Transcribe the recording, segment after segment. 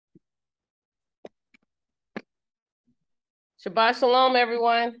Shabbat Shalom,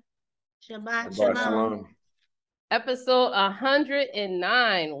 everyone. Shabbat Shalom. Episode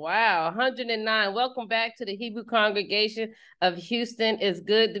 109. Wow, 109. Welcome back to the Hebrew Congregation of Houston. It's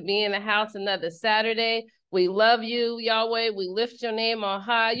good to be in the house another Saturday. We love you, Yahweh. We lift your name on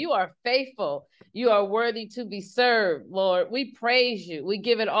high. You are faithful. You are worthy to be served, Lord. We praise you. We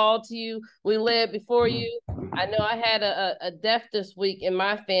give it all to you. We lay it before you. I know I had a death this week in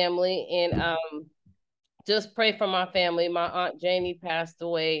my family, and just pray for my family. My Aunt Janie passed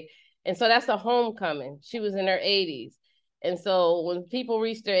away. And so that's a homecoming. She was in her 80s. And so when people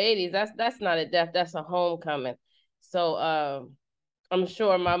reach their 80s, that's not a death, that's a homecoming. So I'm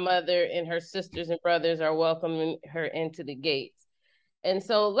sure my mother and her sisters and brothers are welcoming her into the gates. And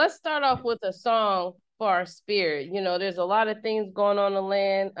so let's start off with a song for our spirit. You know, there's a lot of things going on in the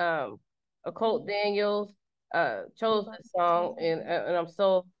land. Occult Daniels chose this song, and I'm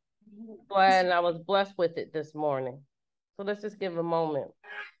so glad, and I was blessed with it this morning. So let's just give a moment.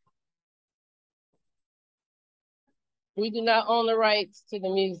 We do not own the rights to the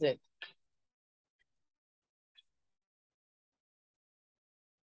music.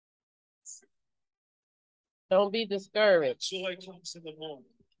 Don't be discouraged. Joy comes in the morning.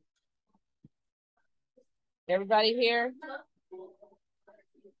 Everybody here?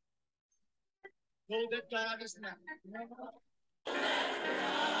 Know that God is now.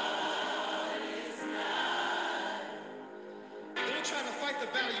 Don't try to fight the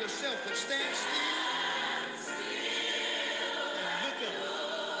battle yourself, but stand still and look up.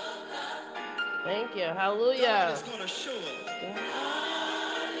 Thank you. Hallelujah. God is going to show up.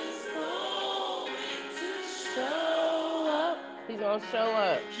 God is going to show up. He's going to show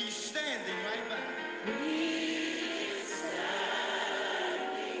up. He's standing right by. He's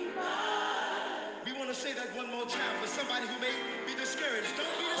standing by. We want to say that one more time for somebody who may be discouraged.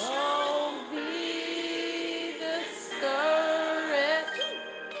 Don't be discouraged. Don't be discouraged.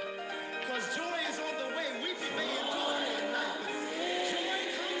 Because joy is on the way. Weeping may endure for a night, but joy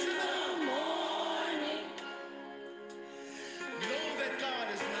comes in the morning. Know that God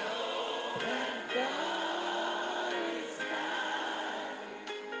is now. God is God.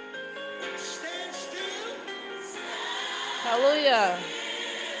 Stand still. Hallelujah.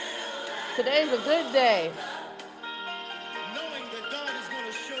 Today's a good day. Knowing that God is going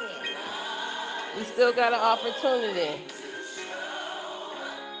to show up. We still got an opportunity.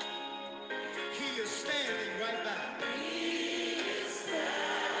 He is standing right by.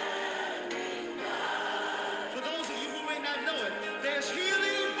 For those of you who may not know it, there's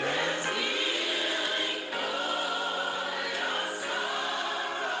healing.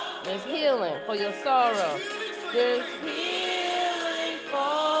 There's healing for your sorrow. There's Healing for your pain. healing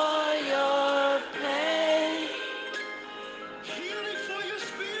for your pain. Healing for your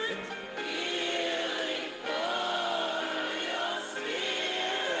spirit. Healing for your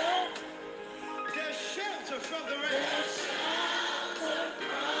spirit. There's shelter from the rain. There's shelter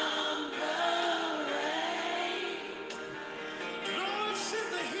from the rain. Lord, send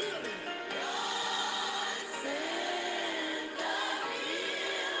the healing. Send the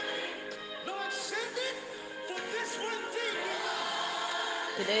healing. Lord, send it for this one thing.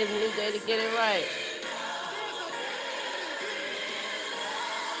 Today's a new day to get it right.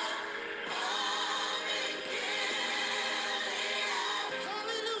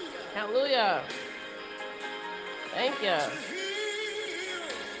 Hallelujah. Hallelujah. Thank you.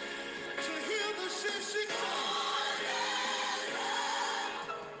 To heal the sick soul.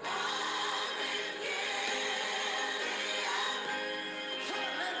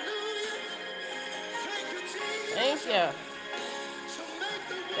 Hallelujah. Thank you, Jesus. Thank you. To make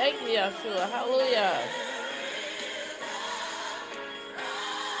the way. Thank you, Yeshua. Hallelujah.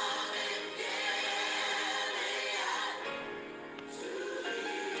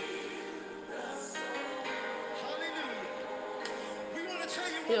 Hallelujah. We want to tell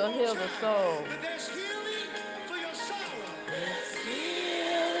you He'll one more heal the time soul. that there's healing for your sorrow.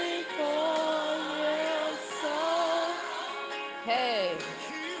 Healing for your soul. Hey.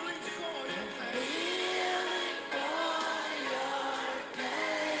 Healing for your pain. Healing for your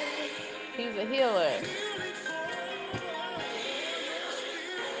pain. He's a healer. Healing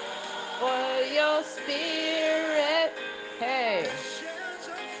For your spirit. Hey.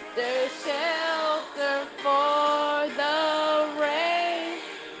 shelter from There's shelter for the rain.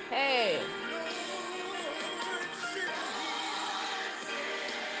 Hey.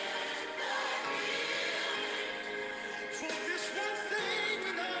 for this one thing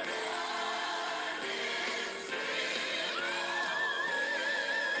we know.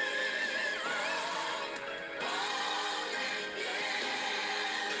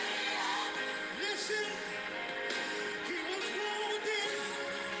 Listen, he was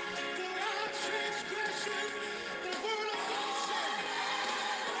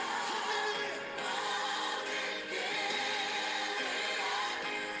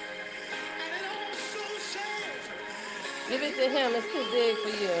Give it to him. It's too big for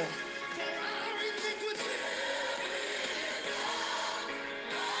you.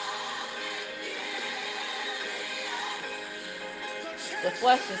 The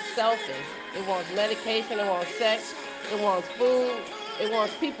flesh is selfish. It wants medication. It wants sex. It wants food. It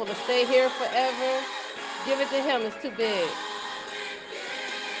wants people to stay here forever. Give it to him. It's too big.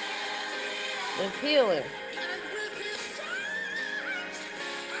 It's healing.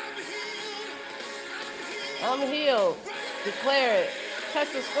 I'm healed. Declare it.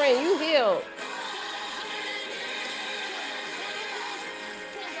 Touch the screen. You healed.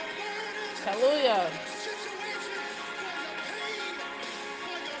 Hallelujah.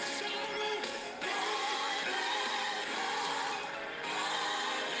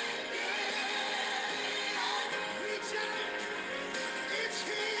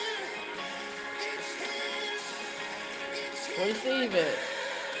 Receive it.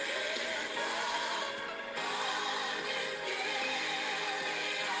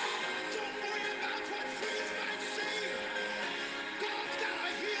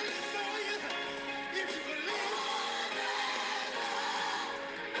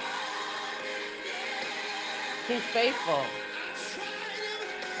 He's faithful.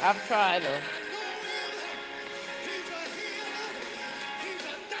 I've tried him.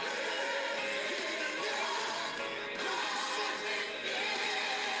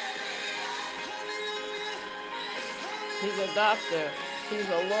 He's a doctor. He's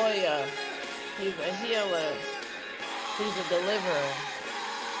a lawyer. He's a healer. He's a deliverer.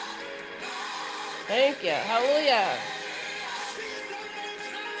 Thank you. Hallelujah.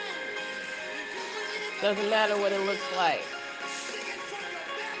 Doesn't matter what it looks like.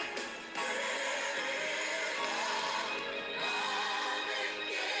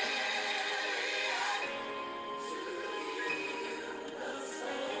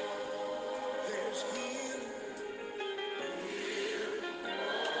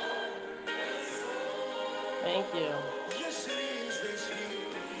 Thank you.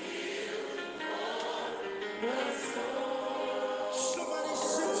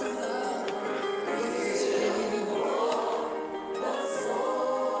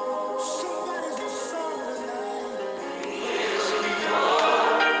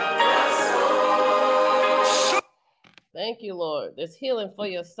 Thank you, Lord. There's healing for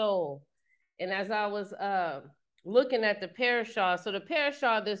your soul. And as I was looking at the parashah, so the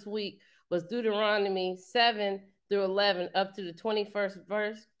parashah this week was Deuteronomy 7 through 11 up to the 21st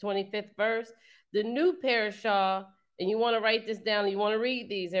verse, 25th verse. The new parashah, and you want to write this down, you want to read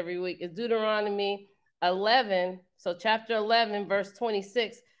these every week, is Deuteronomy 11, so chapter 11, verse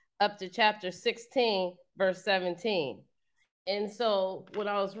 26, up to chapter 16, verse 17. And so when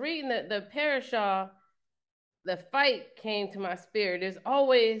I was reading the parashah, the fight came to my spirit. There's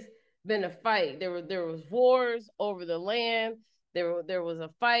always been a fight. There was wars over the land. There was a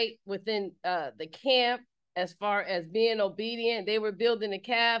fight within the camp as far as being obedient. They were building a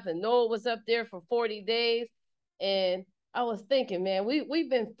calf, and Noah was up there for 40 days. And I was thinking, man, we've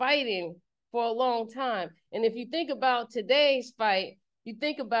been fighting for a long time. And if you think about today's fight, you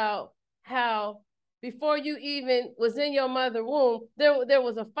think about how before you even was in your mother's womb, there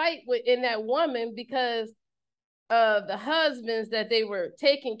was a fight in that woman because of the husbands that they were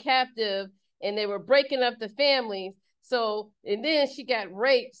taking captive, and they were breaking up the families. So, and then she got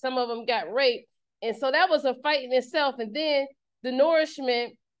raped. Some of them got raped. And so that was a fight in itself. And then the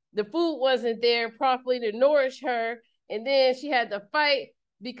nourishment, the food wasn't there properly to nourish her. And then she had to fight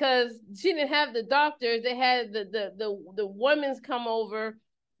because she didn't have the doctors. They had the women's come over,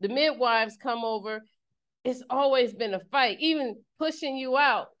 the midwives come over. It's always been a fight, even pushing you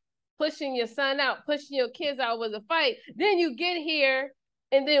out. Pushing your son out, pushing your kids out was a fight. Then you get here,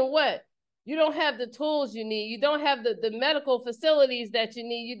 and then what? You don't have the tools you need. You don't have the medical facilities that you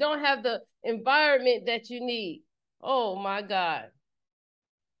need. You don't have the environment that you need. Oh my God.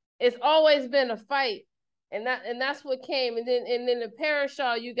 It's always been a fight. And that's what came. And then the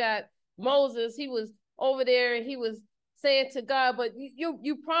parashah, you got Moses. He was over there and he was saying to God, but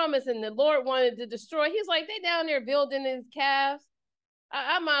you promised, and the Lord wanted to destroy. He's like, they down there building his calves.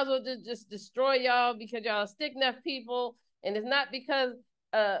 I might as well just destroy y'all because y'all stick enough people, and it's not because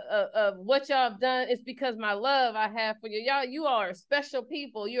of what y'all have done. It's because my love I have for you. Y'all, you are special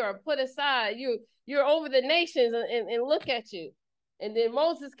people. You are put aside. You're over the nations, and look at you. And then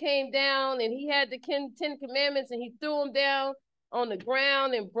Moses came down, and he had the 10 Commandments, and he threw them down on the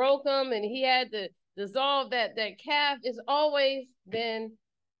ground and broke them, and he had to dissolve that calf. It's always been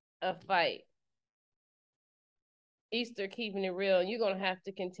a fight. Easter keeping it real, you're going to have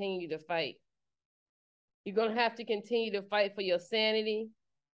to continue to fight. You're going to have to continue to fight for your sanity.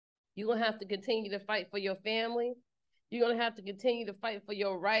 You're going to have to continue to fight for your family. You're going to have to continue to fight for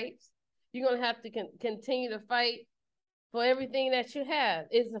your rights. You're going to have to continue to fight for everything that you have.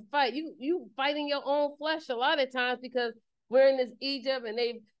 It's a fight. You fighting your own flesh a lot of times because we're in this Egypt and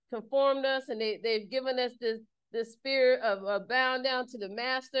they've conformed us and they've given us this spirit of bound down to the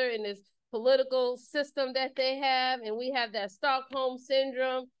master and this political system that they have. And we have that Stockholm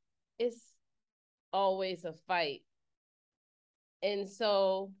syndrome. It's always a fight. And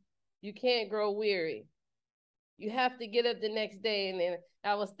so you can't grow weary. You have to get up the next day. And then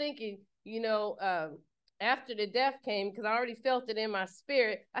I was thinking, after the death came, because I already felt it in my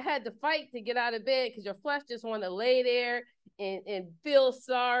spirit, I had to fight to get out of bed because your flesh just want to lay there and feel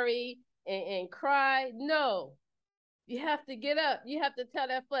sorry and cry. No, you have to get up. You have to tell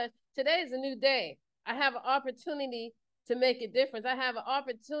that flesh, today is a new day. I have an opportunity to make a difference. I have an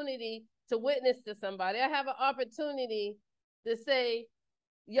opportunity to witness to somebody. I have an opportunity to say,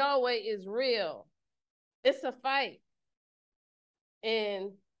 Yahweh is real. It's a fight.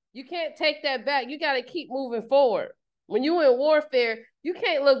 And you can't take that back. You got to keep moving forward. When you're in warfare, you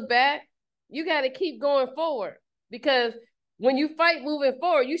can't look back. You got to keep going forward. Because when you fight moving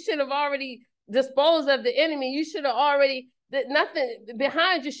forward, you should have already disposed of the enemy. You should have already, nothing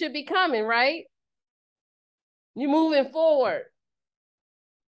behind you should be coming, right? You're moving forward.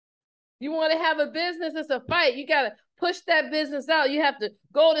 You want to have a business, it's a fight. You got to push that business out. You have to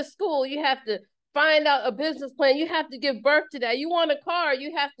go to school. You have to find out a business plan. You have to give birth to that. You want a car.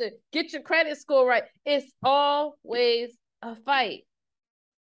 You have to get your credit score right. It's always a fight.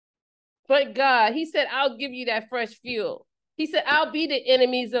 But God, he said, I'll give you that fresh fuel. He said, I'll be the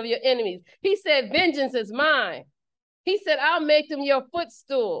enemies of your enemies. He said, vengeance is mine. He said, I'll make them your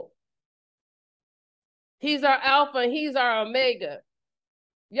footstool. He's our Alpha and he's our Omega.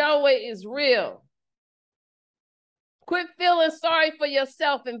 Yahweh is real. Quit feeling sorry for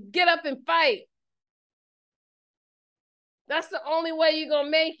yourself and get up and fight. That's the only way you're going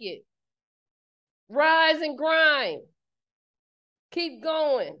to make it. Rise and grind. Keep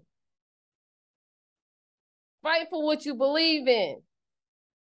going. Fight for what you believe in.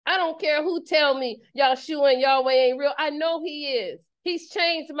 I don't care who tell me Yahshua and Yahweh ain't real. I know he is. He's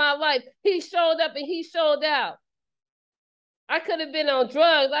changed my life. He showed up and he showed out. I could have been on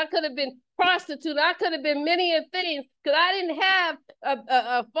drugs. I could have been prostitute. I could have been many of things because I didn't have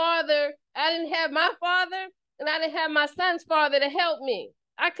a father. I didn't have my father and I didn't have my son's father to help me.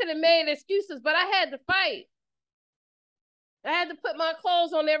 I could have made excuses, but I had to fight. I had to put my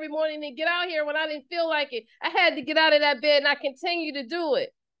clothes on every morning and get out here when I didn't feel like it. I had to get out of that bed and I continue to do it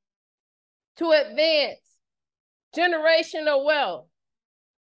to advance generational wealth.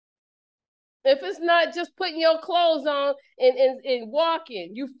 If it's not just putting your clothes on and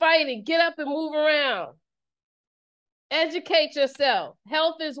walking, you fighting, get up and move around. Educate yourself.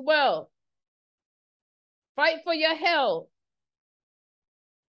 Health is wealth. Fight for your health.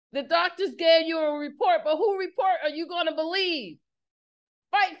 The doctors gave you a report, but who report are you going to believe?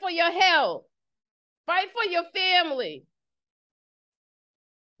 Fight for your health. Fight for your family.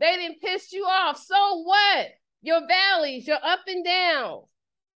 They didn't piss you off. So what? Your valleys, your up and downs.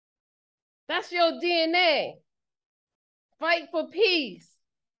 That's your DNA. Fight for peace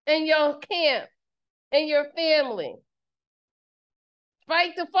in your camp and your family.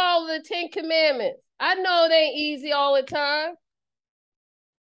 Fight to follow the 10 Commandments. I know it ain't easy all the time.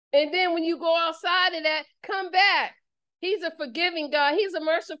 And then when you go outside of that, come back. He's a forgiving God. He's a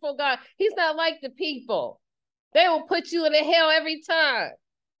merciful God. He's not like the people. They will put you in a hell every time.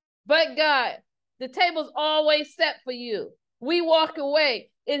 But God, the table's always set for you. We walk away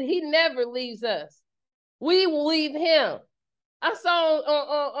and he never leaves us. We will leave him. I saw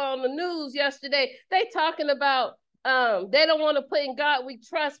on the news yesterday, they talking about they don't want to put in God We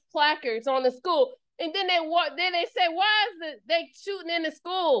Trust placards on the school. And then they say, why is they shooting in the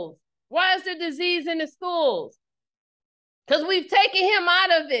schools? Why is there disease in the schools? Because we've taken him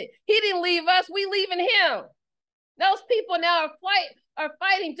out of it. He didn't leave us, we leaving him. Those people now are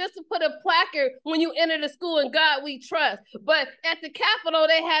fighting just to put a placard when you enter the school in God We Trust. But at the Capitol,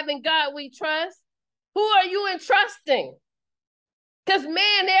 they have in God We Trust. Who are you entrusting? Because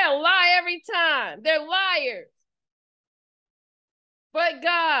man, they'll lie every time. They're liars. But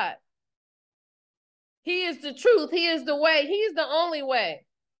God, he is the truth. He is the way. He's the only way.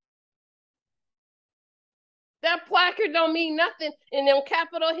 That placard don't mean nothing. And on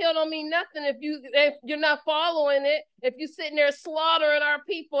Capitol Hill don't mean nothing if you're not following it. If you're sitting there slaughtering our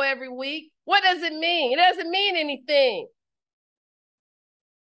people every week, what does it mean? It doesn't mean anything.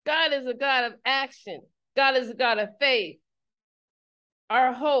 God is a God of action. God is a God of faith.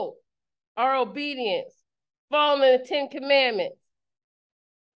 Our hope, our obedience, following the 10 Commandments.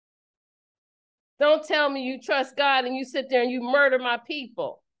 Don't tell me you trust God and you sit there and you murder my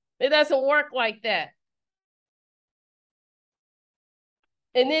people. It doesn't work like that.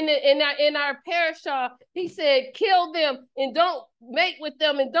 And then in our parashah, he said, kill them and don't mate with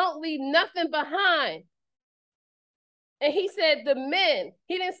them and don't leave nothing behind. And he said the men,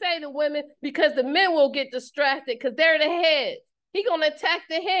 he didn't say the women, because the men will get distracted because they're the head. He gonna attack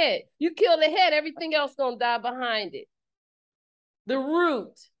the head. You kill the head, everything else gonna die behind it. The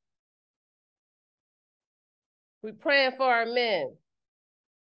root. We're praying for our men.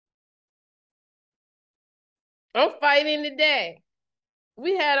 I'm fighting today.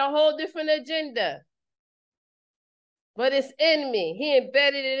 We had a whole different agenda. But it's in me. He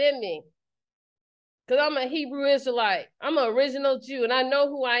embedded it in me. Because I'm a Hebrew Israelite. I'm an original Jew, and I know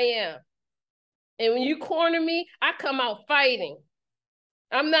who I am. And when you corner me, I come out fighting.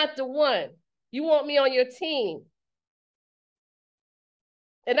 I'm not the one. You want me on your team.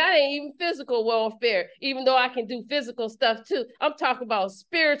 And that ain't even physical warfare, even though I can do physical stuff too. I'm talking about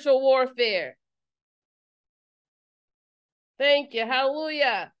spiritual warfare. Thank you.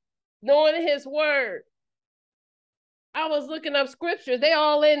 Hallelujah. Knowing his word. I was looking up scripture. They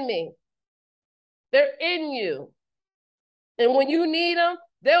all in me. They're in you. And when you need them,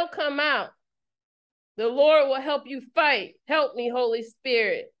 they'll come out. The Lord will help you fight. Help me, Holy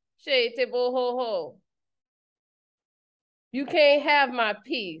Spirit. You can't have my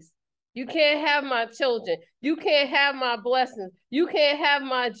peace. You can't have my children. You can't have my blessings. You can't have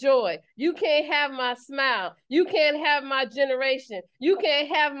my joy. You can't have my smile. You can't have my generation. You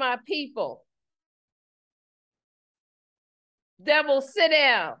can't have my people. Devil, sit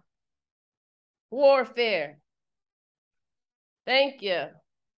down. Warfare. Thank you.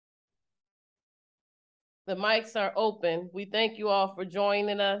 The mics are open. We thank you all for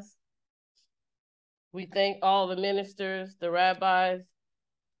joining us. We thank all the ministers, the rabbis,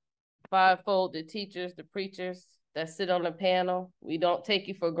 fivefold, the teachers, the preachers that sit on the panel. We don't take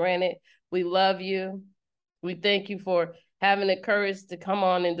you for granted. We love you. We thank you for having the courage to come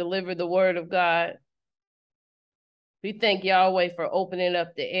on and deliver the word of God. We thank Yahweh for opening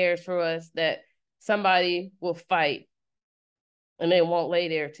up the air for us that somebody will fight and they won't lay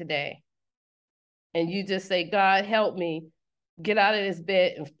there today. And you just say, God, help me get out of this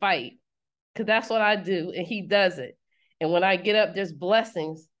bed and fight. Because that's what I do, and he does it. And when I get up, there's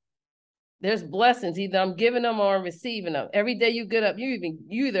blessings. There's blessings. Either I'm giving them or I'm receiving them. Every day you get up, you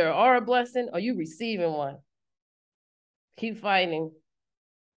either are a blessing or you receiving one. Keep fighting.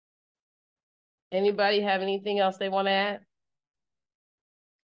 Anybody have anything else they want to add?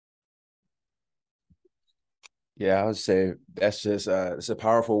 Yeah, I would say that's just it's a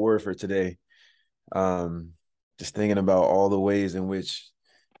powerful word for today. Just thinking about all the ways in which,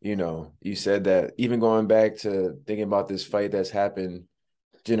 you said that, even going back to thinking about this fight that's happened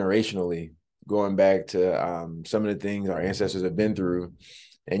generationally, going back to some of the things our ancestors have been through.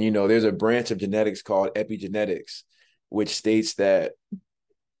 And, there's a branch of genetics called epigenetics, which states that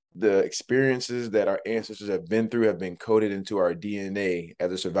the experiences that our ancestors have been through have been coded into our DNA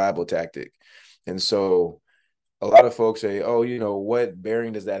as a survival tactic. And so a lot of folks say, oh, what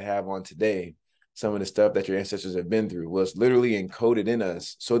bearing does that have on today? Some of the stuff that your ancestors have been through. Well, it's literally encoded in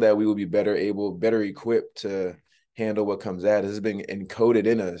us so that we will be better equipped to handle what comes at us. It's been encoded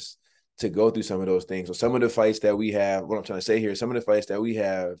in us to go through some of those things. So some of the fights that we have, what I'm trying to say here, some of the fights that we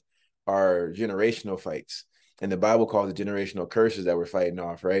have are generational fights. And the Bible calls it generational curses that we're fighting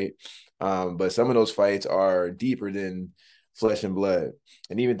off, right? But some of those fights are deeper than flesh and blood.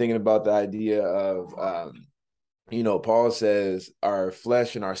 And even thinking about the idea of Paul says our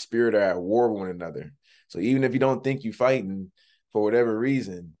flesh and our spirit are at war with one another. So even if you don't think you're fighting for whatever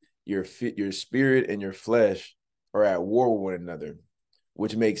reason, your spirit and your flesh are at war with one another,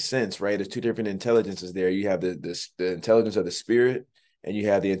 which makes sense, right? There's two different intelligences there. You have the intelligence of the spirit and you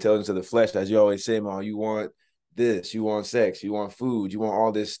have the intelligence of the flesh. As you always say, Mom, you want this, you want sex, you want food, you want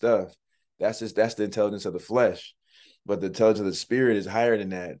all this stuff. That's the intelligence of the flesh. But the intelligence of the spirit is higher than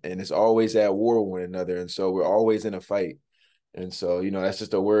that. And it's always at war with one another. And so we're always in a fight. And so, that's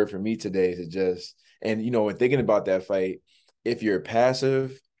just a word for me today to just, and, when thinking about that fight, if you're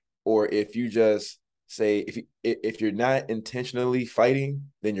passive or if you just say, if you're not intentionally fighting,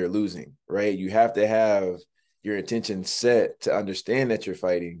 then you're losing, right? You have to have your intention set to understand that you're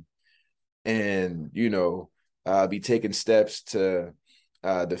fighting and, be taking steps to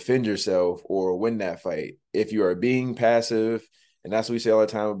defend yourself or win that fight. If you are being passive, and that's what we say all the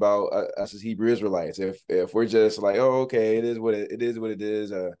time about us as Hebrew Israelites. If we're just like, oh, okay, it is what it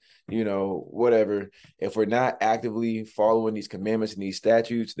is, whatever. If we're not actively following these commandments and these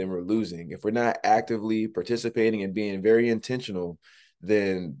statutes, then we're losing. If we're not actively participating and being very intentional,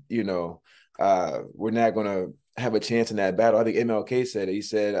 then we're not going to have a chance in that battle. I think MLK said it. He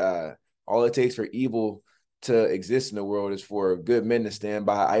said, all it takes for evil to exist in the world is for good men to stand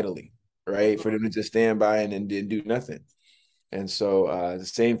by idly, right? For them to just stand by and do nothing. And so the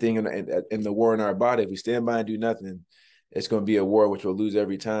same thing in the war in our body. If we stand by and do nothing, it's going to be a war which we'll lose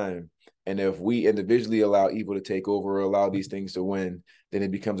every time. And if we individually allow evil to take over or allow these things to win, then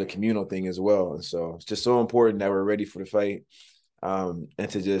it becomes a communal thing as well. And so it's just so important that we're ready for the fight, and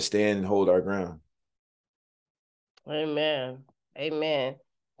to just stand and hold our ground. Amen. Amen.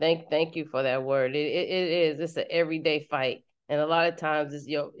 Thank you for that word. It is. It's an everyday fight. And a lot of times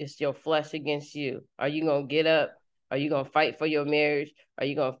it's your flesh against you. Are you going to get up? Are you going to fight for your marriage? Are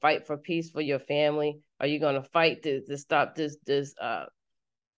you going to fight for peace for your family? Are you going to fight to stop this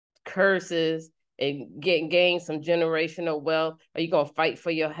curses and gain some generational wealth? Are you going to fight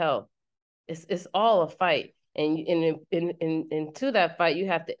for your health? It's all a fight. And into that fight, you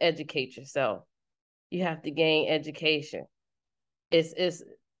have to educate yourself. You have to gain education. It's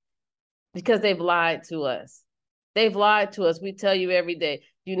because they've lied to us. They've lied to us. We tell you every day,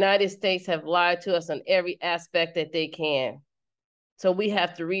 the United States have lied to us on every aspect that they can. So we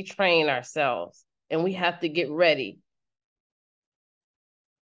have to retrain ourselves and we have to get ready.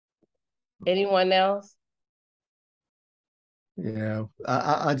 Anyone else? Yeah,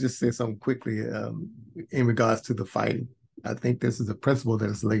 I just say something quickly in regards to the fighting. I think this is a principle that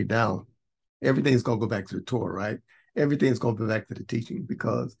is laid down. Everything's going to go back to the Torah, right? Everything's going to go back to the teaching,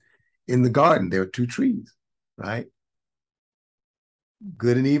 because in the garden, there are two trees, right?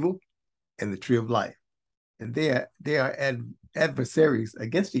 Good and evil, and the tree of life. And they are adversaries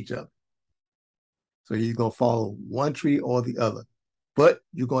against each other. So you're going to follow one tree or the other, but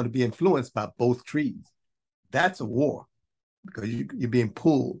you're going to be influenced by both trees. That's a war, because you're being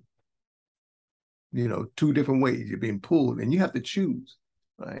pulled, two different ways. You're being pulled, and you have to choose,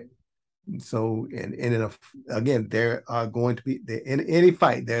 right? And so, again, there are going to be, in any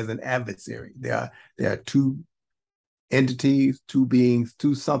fight, there's an adversary. There are two entities, two beings,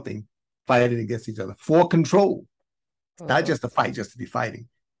 two something fighting against each other for control. It's not just a fight just to be fighting.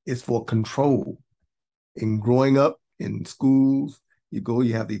 It's for control. In growing up in schools, you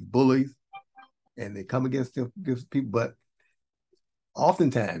have these bullies, and they come against people, but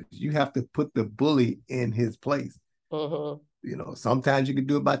oftentimes you have to put the bully in his place. Sometimes you can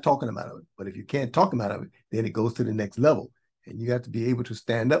do it by talking him out of it, but if you can't talk him out of it, then it goes to the next level, and you have to be able to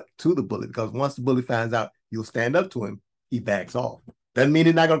stand up to the bully, because once the bully finds out you'll stand up to him, he backs off. Doesn't mean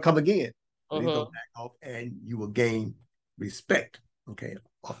he's not going to come again, but he's going to back off, and you will gain respect, okay,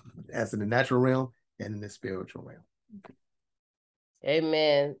 as in the natural realm and in the spiritual realm.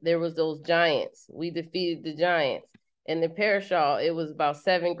 Amen. There was those giants. We defeated the giants. In the parashah, it was about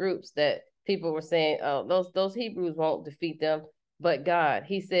 7 groups that people were saying, oh, those Hebrews won't defeat them, but God.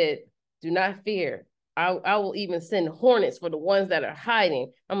 He said, do not fear. I will even send hornets for the ones that are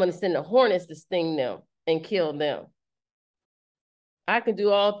hiding. I'm going to send the hornets to sting them and kill them. I can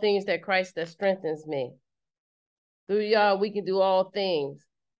do all things that Christ that strengthens me. Through y'all, we can do all things.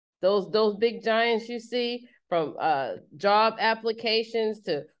 Those big giants you see, from job applications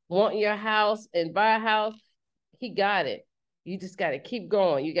to want your house and buy a house, he got it. You just got to keep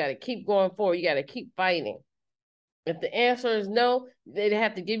going. You got to keep going forward. You got to keep fighting. If the answer is no, they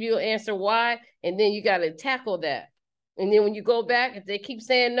have to give you an answer why, and then you got to tackle that. And then when you go back, if they keep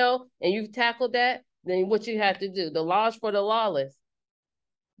saying no and you've tackled that, then what you have to do, the law's for the lawless.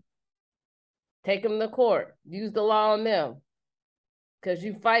 Take them to court. Use the law on them, because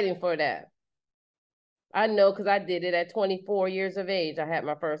you're fighting for that. I know, because I did it at 24 years of age. I had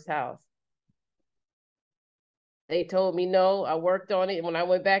my first house. They told me no. I worked on it. When I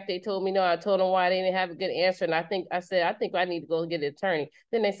went back, they told me no. I told them why they didn't have a good answer. And I said, I think I need to go get an attorney.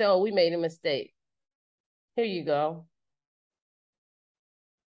 Then they said, oh, we made a mistake. Here you go.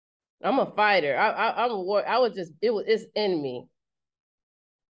 I'm a fighter. It's in me.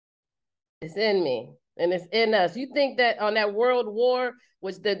 It's in me. And it's in us. You think that on that world war,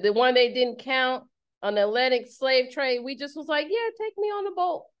 which the one they didn't count, on the Atlantic slave trade, we just was like, yeah, take me on the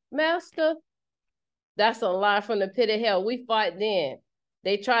boat, master. That's a lie from the pit of hell. We fought then.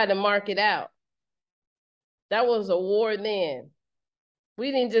 They tried to mark it out. That was a war then.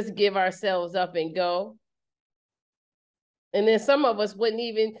 We didn't just give ourselves up and go. And then some of us wouldn't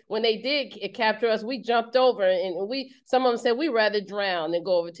even, when they did capture us, we jumped over, and some of them said we'd rather drown than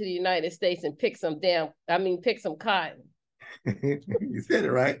go over to the United States and pick some cotton. You said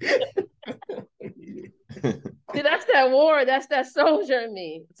it right. See, that's that war. That's that soldier in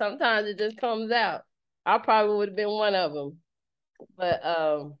me. Sometimes it just comes out. I probably would have been one of them. But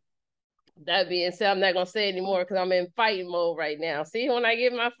That being said, I'm not gonna say anymore because I'm in fighting mode right now. See, when I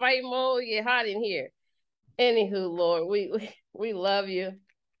get my fighting mode, it get hot in here. Anywho, Lord, we love you.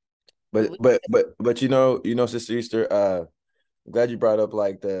 But Sister Easter, I'm glad you brought up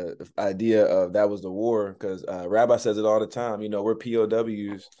like the idea of that was the war, because Rabbi says it all the time. We're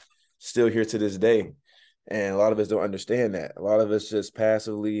POWs still here to this day, and a lot of us don't understand that. A lot of us just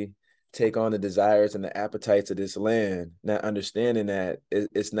passively take on the desires and the appetites of this land, not understanding that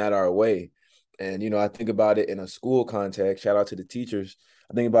it's not our way. And I think about it in a school context. Shout out to the teachers.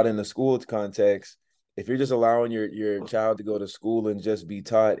 I think about it in the school context. If you're just allowing your child to go to school and just be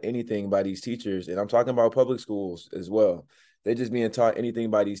taught anything by these teachers, and I'm talking about public schools as well, they're just being taught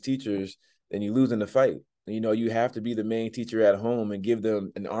anything by these teachers, then you lose in the fight. You have to be the main teacher at home and give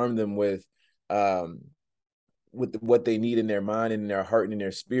them and arm them with what they need in their mind and in their heart and in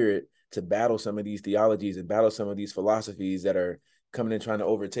their spirit to battle some of these theologies and battle some of these philosophies that are coming and trying to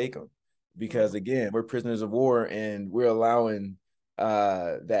overtake them. Because again, we're prisoners of war, and we're allowing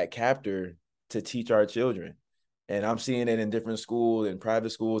that captor to teach our children. And I'm seeing it in different schools and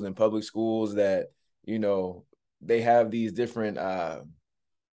private schools and public schools that, they have these different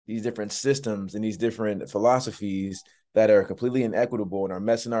systems and these different philosophies that are completely inequitable and are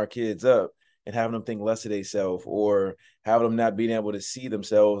messing our kids up and having them think less of themselves, or having them not being able to see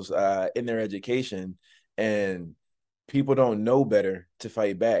themselves in their education. And people don't know better to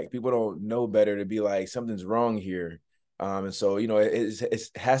fight back. People don't know better to be like, something's wrong here. And so, it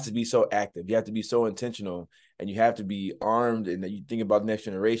has to be so active. You have to be so intentional, and you have to be armed. And you think about the next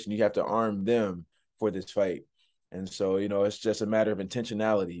generation, you have to arm them for this fight. And so, it's just a matter of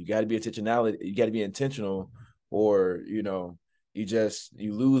intentionality. You got to be intentional, or,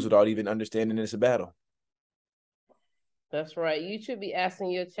 you lose without even understanding it's a battle. That's right. You should be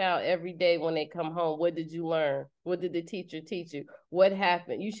asking your child every day when they come home, what did you learn? What did the teacher teach you? What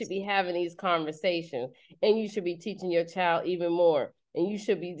happened? You should be having these conversations, and you should be teaching your child even more. And you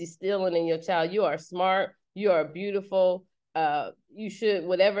should be distilling in your child, you are smart, you are beautiful. You should,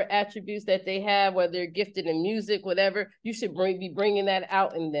 whatever attributes that they have, whether they're gifted in music, whatever, you should be bringing that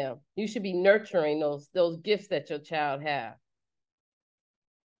out in them. You should be nurturing those gifts that your child have.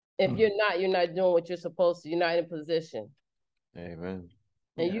 If you're not doing what you're supposed to. You're not in a position. Amen.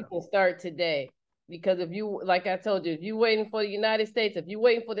 And you can start today. Because if you, like I told you, if you're waiting for the United States, if you're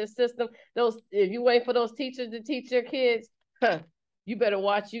waiting for this system, if you're waiting for those teachers to teach your kids, you better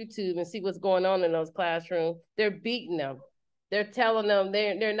watch YouTube and see what's going on in those classrooms. They're beating them. They're telling them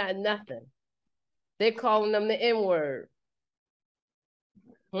they're not nothing. They're calling them the N-word.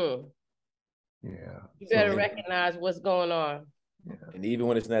 Yeah. You better recognize what's going on. Yeah. And even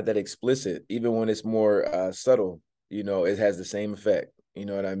when it's not that explicit, even when it's more subtle, it has the same effect. You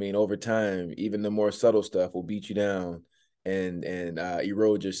know what I mean? Over time, even the more subtle stuff will beat you down and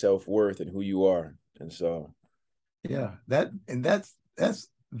erode your self-worth and who you are. And so, yeah, that's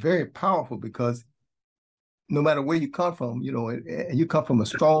very powerful, because no matter where you come from, and you come from a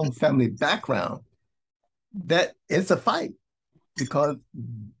strong family background, that it's a fight, because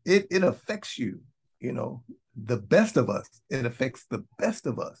it affects you. The best of us. It affects the best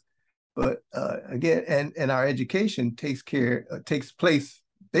of us. But again, and our education takes place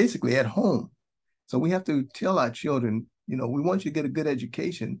basically at home. So we have to tell our children, we want you to get a good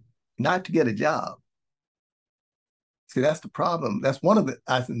education, not to get a job. See, that's the problem. That's one of the,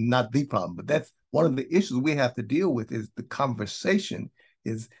 not the problem, but that's one of the issues we have to deal with, is the conversation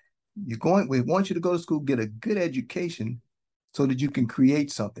is we want you to go to school, get a good education so that you can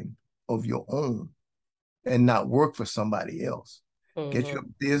create something of your own and not work for somebody else. Get your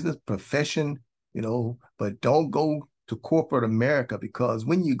business profession, but don't go to corporate America, because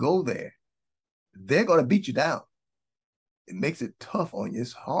when you go there, they're going to beat you down. It makes it tough on you.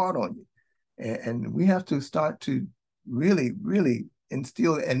 It's hard on you. And we have to start to really, really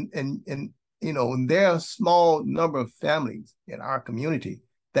instill, and there are a small number of families in our community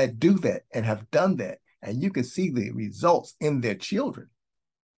that do that and have done that. And you can see the results in their children.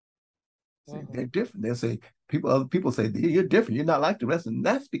 See, they're different. They'll say, other people say, you're different. You're not like the rest. And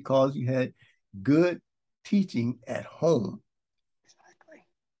that's because you had good teaching at home. Exactly.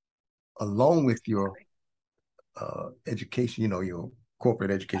 Along with your education, your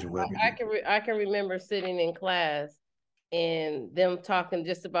corporate education. I can remember sitting in class and them talking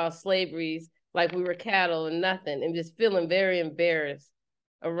just about slaveries like we were cattle and nothing, and just feeling very embarrassed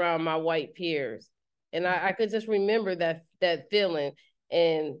around my white peers. And I could just remember that feeling.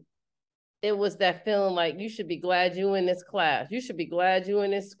 And it was that feeling like, you should be glad you in this class. You should be glad you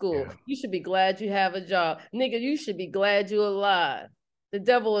in this school. Yeah. You should be glad you have a job. Nigga, you should be glad you alive. The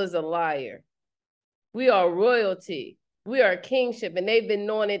devil is a liar. We are royalty. We are kingship, and they've been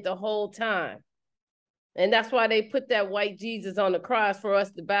knowing it the whole time. And that's why they put that white Jesus on the cross for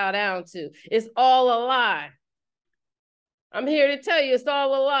us to bow down to. It's all a lie. I'm here to tell you it's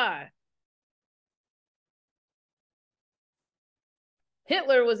all a lie.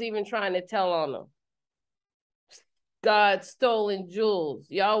 Hitler was even trying to tell on them. God stolen jewels.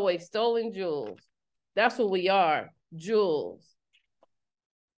 Yahweh stolen jewels. That's what we are, jewels.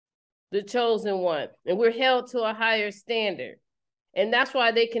 The chosen one. And we're held to a higher standard. And that's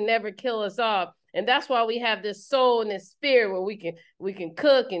why they can never kill us off. And that's why we have this soul and this spirit where we can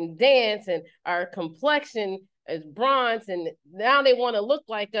cook and dance, and our complexion is bronze, and now they want to look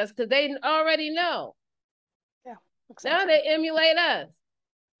like us because they already know. Yeah, exactly. Now they emulate us.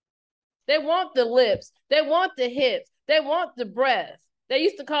 They want the lips. They want the hips. They want the breasts. They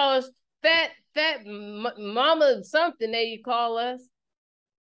used to call us fat mama something, they call us.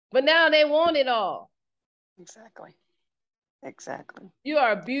 But now they want it all. Exactly. Exactly. You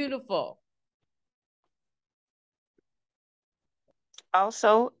are beautiful.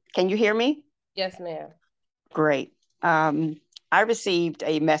 Also, can you hear me? Yes, ma'am. Great. I received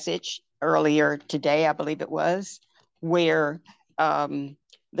a message earlier today, I believe it was, where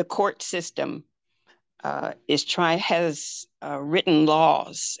the court system has written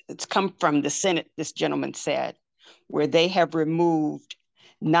laws. It's come from the Senate, this gentleman said, where they have removed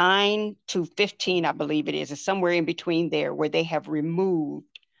 9 to 15, I believe it is, or somewhere in between there, where they have removed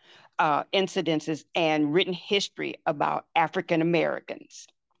incidences and written history about African Americans.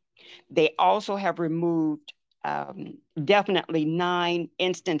 They also have removed definitely 9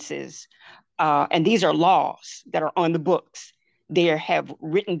 instances, and these are laws that are on the books. They have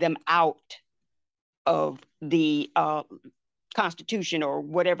written them out of the Constitution or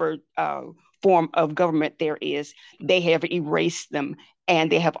whatever form of government there is. They have erased them,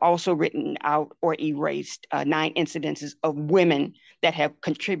 and they have also written out or erased 9 incidences of women that have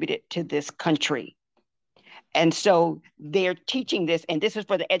contributed to this country. And so they're teaching this, and this is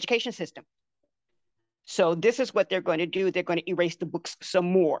for the education system. So this is what they're going to do. They're going to erase the books some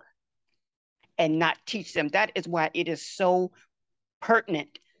more and not teach them. That is why it is so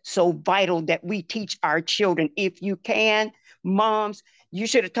pertinent, so vital that we teach our children. If you can, moms, you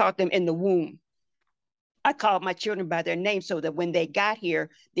should have taught them in the womb. I called my children by their name so that when they got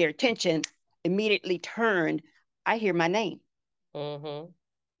here, their attention immediately turned. I hear my name.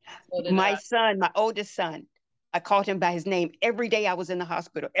 Mm-hmm. My son, my oldest son, I called him by his name every day I was in the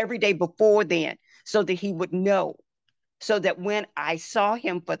hospital, every day before then, so that he would know. So that when I saw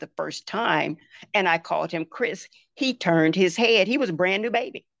him for the first time and I called him Chris, he turned his head. He was a brand new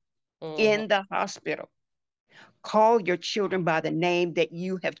baby in the hospital. Call your children by the name that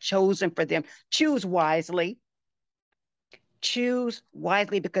you have chosen for them. Choose wisely. Choose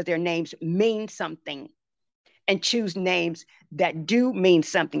wisely because their names mean something. And choose names that do mean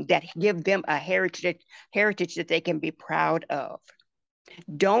something, that give them a heritage that they can be proud of.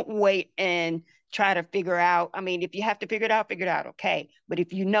 Don't wait and try to figure out. I mean, if you have to figure it out, okay. But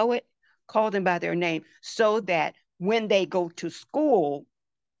if you know it, call them by their name so that when they go to school,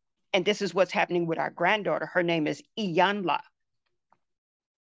 and this is what's happening with our granddaughter, her name is Iyanla,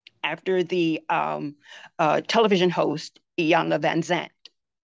 after the television host Iyanla Vanzant.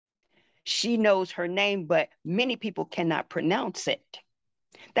 She knows her name, but many people cannot pronounce it.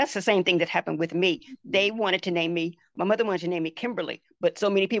 That's the same thing that happened with me. They wanted to name me, my mother wanted to name me Kimberly, but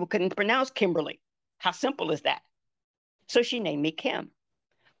so many people couldn't pronounce Kimberly. How simple is that? So she named me Kim.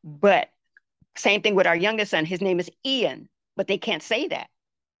 But same thing with our youngest son. His name is Ian, but they can't say that.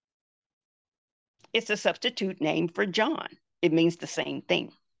 It's a substitute name for John. It means the same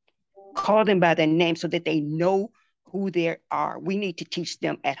thing. Call them by their name so that they know who they are. We need to teach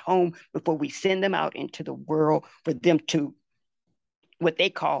them at home before we send them out into the world for them to, what they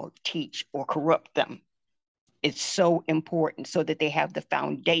call, teach or corrupt them. It's so important so that they have the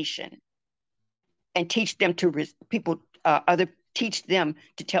foundation, and teach them to teach them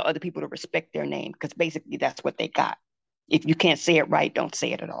to tell other people to respect their name, because basically that's what they got. If you can't say it right, don't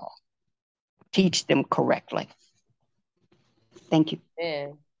say it at all. Teach them correctly. Thank you.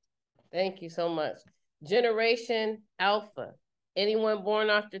 Man, thank you so much. Generation Alpha. Anyone born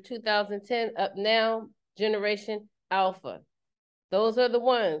after 2010 up now, Generation Alpha. Those are the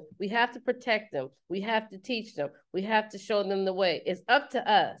ones. We have to protect them. We have to teach them. We have to show them the way. It's up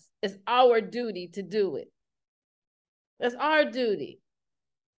to us. It's our duty to do it. It's our duty.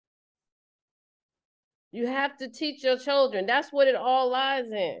 You have to teach your children. That's what it all lies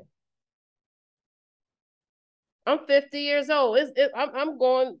in. I'm 50 years old. I'm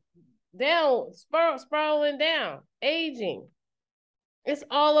going down, spiraling down, aging. It's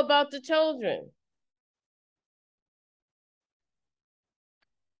all about the children.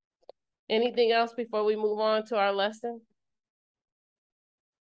 Anything else before we move on to our lesson?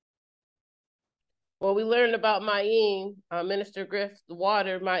 Well, we learned about Ma'im, Minister Griff, the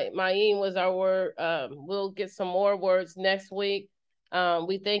water. Ma'im was our word. We'll get some more words next week.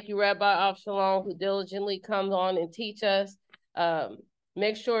 We thank you, Rabbi Avshalom, who diligently comes on and teach us.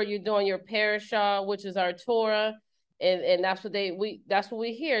 Make sure you're doing your parashah, which is our Torah, and that's what that's what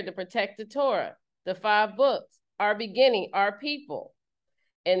we hear, to protect the Torah, the 5 books, our beginning, our people.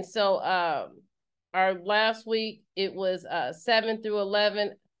 And so our last week it was 7 through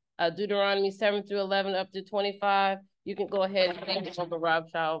 11. Deuteronomy 7 through 11 up to 25. You can go ahead and take it over, Rob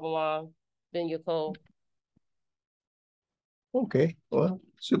Shalom, Ben Yaakov. Okay, well,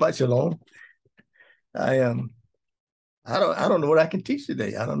 Shabbat Shalom. I don't know what I can teach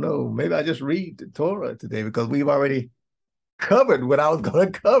today. I don't know. Maybe I just read the Torah today because we've already covered what I was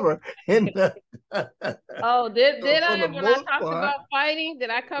going to cover in the. Oh, did I? When I talked part, about fighting, did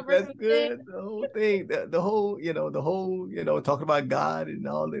I cover that's some good. things? The whole thing, the whole, talking about God and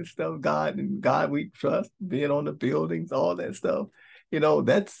all this stuff, God we trust, being on the buildings, all that stuff.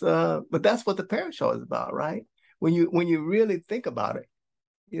 That's but that's what the parashah is about, right? When you really think about it,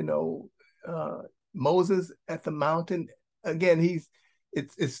 Moses at the mountain, again,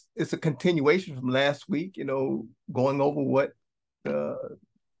 it's a continuation from last week, going over what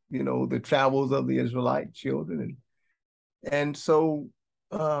the travels of the Israelite children. And so,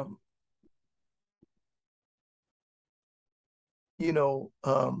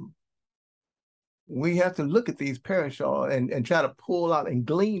 we have to look at these parashah and try to pull out and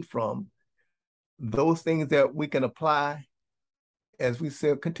glean from those things that we can apply, as we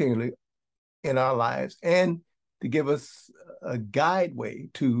said, continually in our lives, and to give us a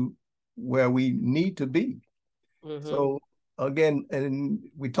guideway to where we need to be. Mm-hmm. So again, and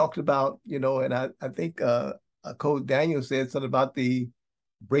we talked about, and I think Coach Daniel said something about the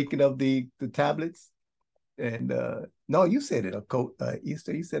breaking of the tablets. And no, you said it, Coach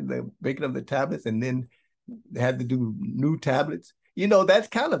Easter. You said the breaking of the tablets, and then they had to do new tablets. That's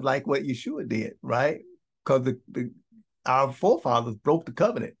kind of like what Yeshua did, right? Because our forefathers broke the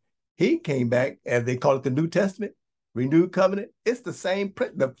covenant. He came back, as they call it, the New Testament, renewed covenant. It's the same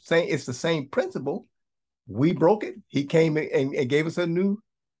principle. We broke it. He came and gave us a new,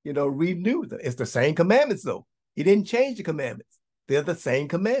 renewed. It's the same commandments, though. He didn't change the commandments. They're the same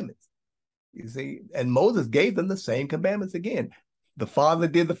commandments. You see, and Moses gave them the same commandments again. The Father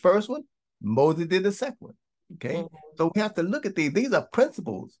did the first one. Moses did the second one. Okay, mm-hmm. So we have to look at these. These are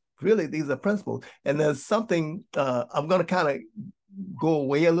principles. Really, these are principles. And there's something I'm going to kind of go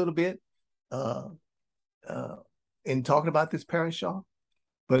away a little bit in talking about this parashah,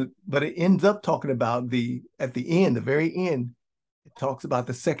 but it ends up talking about at the end, the very end, it talks about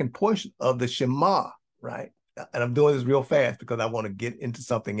the second portion of the Shema, right? And I'm doing this real fast because I want to get into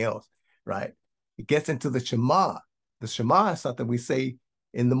something else, right? It gets into the Shema. The Shema is something we say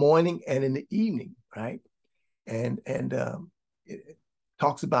in the morning and in the evening, right? And it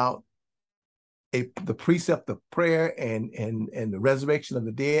talks about the precept of prayer and the resurrection of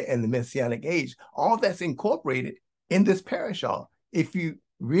the dead and the Messianic age. All that's incorporated in this parashah. If you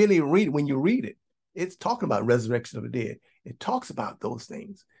really read it, when you read it, it's talking about resurrection of the dead. It talks about those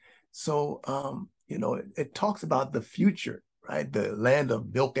things. So, it talks about the future, right? The land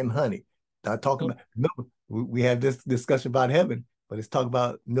of milk and honey. Not talking about milk. We have this discussion about heaven, but it's talking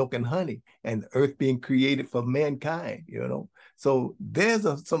about milk and honey and the earth being created for mankind, So there's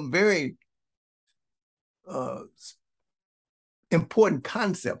some very important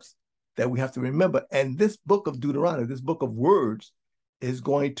concepts that we have to remember. And this book of Deuteronomy, this book of words, is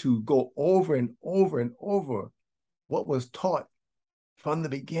going to go over and over and over what was taught from the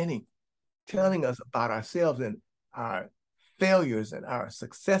beginning, telling us about ourselves and our failures and our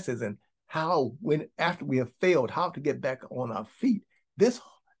successes and how, after we have failed, how to get back on our feet. This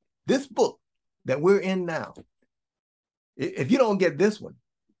book that we're in now, if you don't get this one,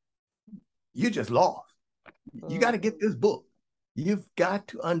 you're just lost. You got to get this book. You've got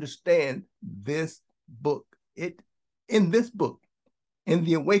to understand this book. In this book, in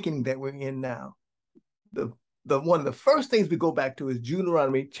the awakening that we're in now, the one of the first things we go back to is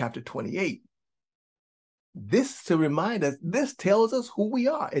Deuteronomy chapter 28. This to remind us, this tells us who we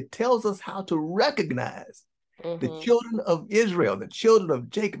are. It tells us how to recognize the children of Israel, the children of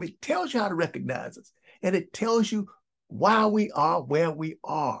Jacob. It tells you how to recognize us. And it tells you why we are where we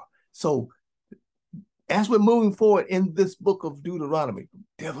are. So as we're moving forward in this book of Deuteronomy,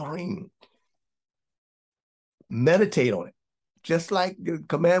 Devarim, meditate on it. Just like the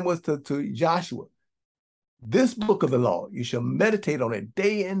command was to Joshua. This book of the law, you shall meditate on it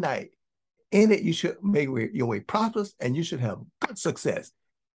day and night. In it, you should make your way prosperous and you should have good success.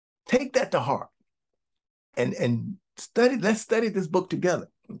 Take that to heart and study. Let's study this book together.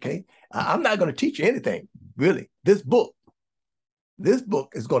 Okay. I'm not going to teach you anything, really. This book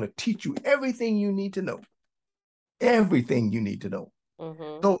is going to teach you everything you need to know. Everything you need to know.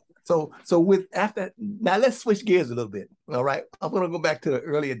 Mm-hmm. So with after now, let's switch gears a little bit. All right. I'm going to go back to the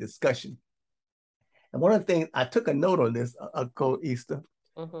earlier discussion. And one of the things I took a note on this, Code Easter.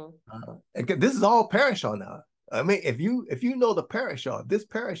 Mm-hmm. This is all parashah now. I mean, if you know the parashah, this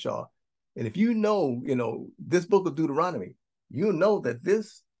parashah, and if you know this book of Deuteronomy, you know that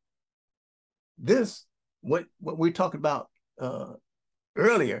this what we talked about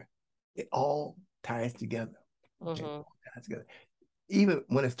earlier, it all ties together. Okay, Mm-hmm. ties together. Even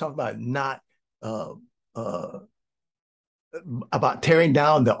when it's talking about not about tearing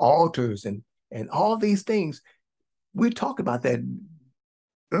down the altars and all these things, we talked about that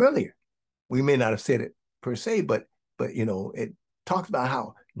earlier. We may not have said it per se, but it talks about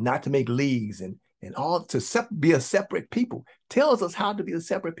how not to make leagues and all to be a separate people. Tells us how to be a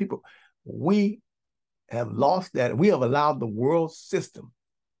separate people. We have lost that. We have allowed the world system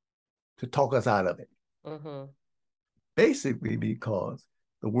to talk us out of it. Mm-hmm. Basically, because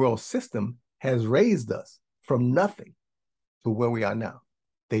the world system has raised us from nothing to where we are now.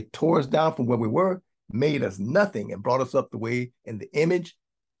 They tore us down from where we were, made us nothing, and brought us up the way in the image.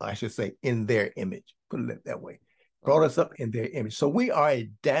 I should say in their image. Put it that way. Brought us up in their image. So we are a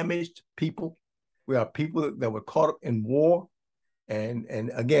damaged people. We are people that were caught up in war.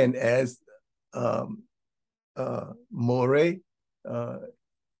 And again, as Moray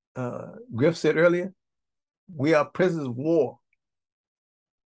Griff said earlier, we are prisoners of war.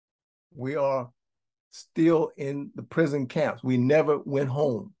 We are still in the prison camps. We never went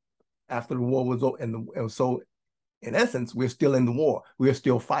home after the war was over. And so, in essence, we're still in the war. We're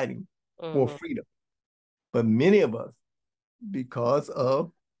still fighting for freedom. But many of us, because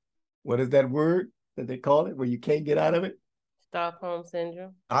of, what is that word that they call it, where you can't get out of it? Stockholm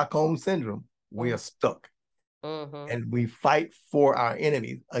Syndrome. Stockholm Syndrome. We are stuck. Mm-hmm. And we fight for our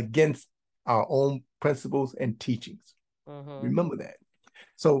enemies against our own principles and teachings. Mm-hmm. Remember that.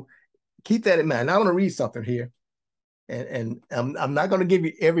 So keep that in mind. Now I want to read something here. And I'm not going to give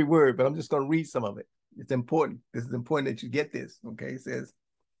you every word, but I'm just going to read some of it. It's important. This is important that you get this. Okay. It says,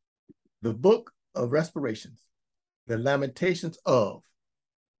 the book of respirations, the lamentations of,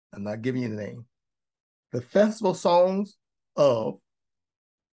 I'm not giving you the name, the festival songs of,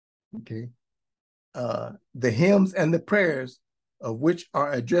 okay, the hymns and the prayers of which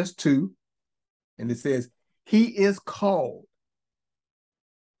are addressed to, and it says, he is called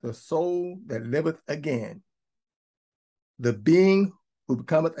the soul that liveth again, the being who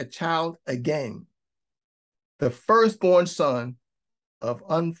becometh a child again, the firstborn son of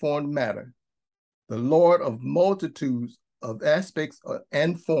unformed matter, the Lord of multitudes of aspects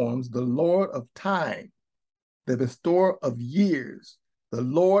and forms, the Lord of time, the bestower of years, the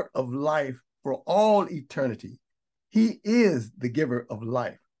Lord of life for all eternity. He is the giver of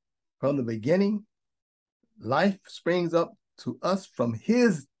life. From the beginning, life springs up to us from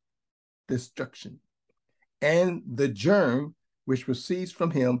his destruction, and the germ which proceeds from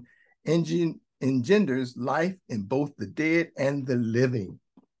him engenders life in both the dead and the living.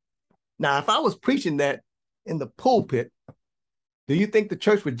 Now, if I was preaching that in the pulpit, do you think the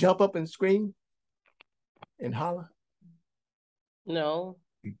church would jump up and scream and holler? No.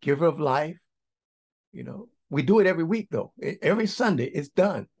 The giver of life. We do it every week, though. Every Sunday, it's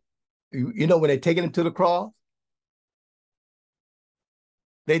done. When they're taking him to the cross,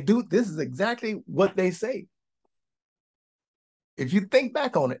 they do. This is exactly what they say. If you think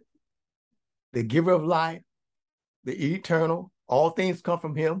back on it, the giver of life, the eternal, all things come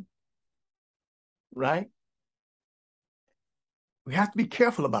from him, right? We have to be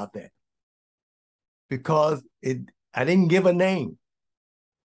careful about that, because I didn't give a name.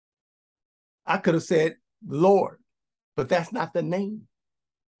 I could have said Lord, but that's not the name.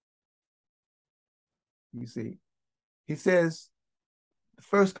 You see, he says, the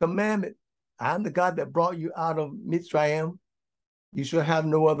first commandment, I am the God that brought you out of Mitzrayim. You shall have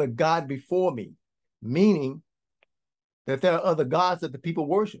no other God before me, meaning that there are other gods that the people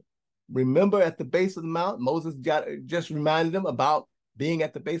worship. Remember at the base of the mount, Moses just reminded them about being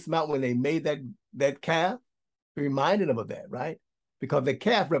at the base of the mountain when they made that calf. He reminded them of that, right? Because the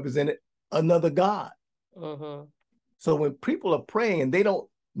calf represented another God. Mm-hmm. So when people are praying and they don't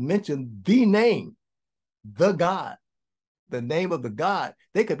mention the name, the God, the name of the God,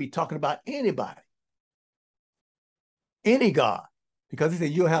 they could be talking about anybody, any God, because he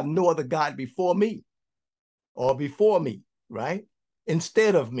said, you'll have no other God before me or before me, right?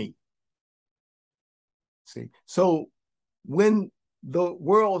 Instead of me. See, so when the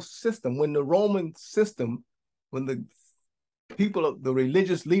world system, when the Roman system, when the people of the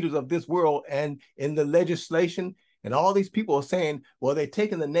religious leaders of this world and in the legislation and all these people are saying, well, they're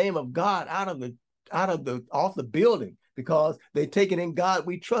taking the name of God off the building because they're taking in God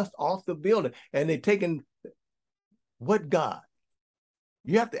we trust off the building, and they're taking what God?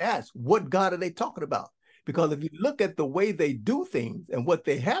 You have to ask, what God are they talking about? Because if you look at the way they do things and what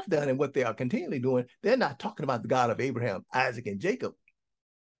they have done and what they are continually doing, they're not talking about the God of Abraham, Isaac, and Jacob.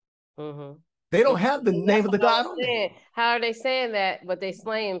 Mm-hmm. They don't have the name of the God on there. How are they saying that, but they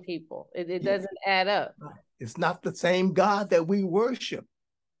slaying people? It doesn't add up. It's not the same God that we worship.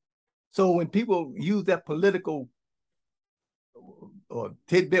 So when people use that political or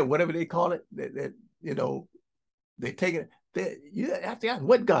tidbit, whatever they call it, that you know, they take it. You have to ask,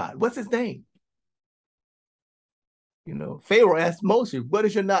 what God? What's his name? You know, Pharaoh asked Moses, what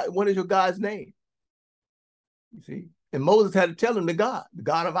is your God's name? You see, and Moses had to tell him the God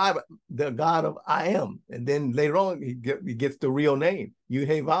of I am. And then later on, he gets the real name,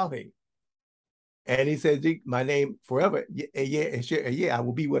 Yud-Heh-Vav-Heh. And he says, my name forever, yeah, I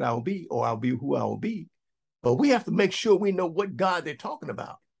will be what I will be, or I'll be who I will be. But we have to make sure we know what God they're talking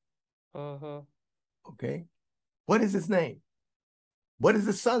about. Okay. What is his name? What is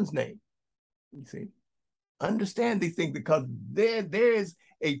the son's name? You see, understand these things, because there's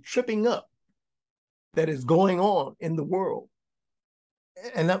a tripping up that is going on in the world.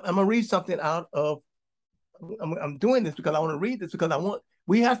 And I'm going to read something out of, I'm doing this because I want to read this because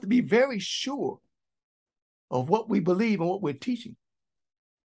we have to be very sure of what we believe and what we're teaching.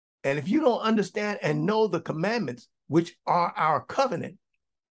 And if you don't understand and know the commandments, which are our covenant,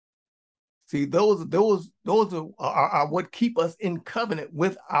 see, those are what keep us in covenant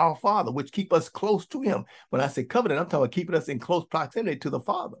with our Father, which keep us close to him. When I say covenant, I'm talking about keeping us in close proximity to the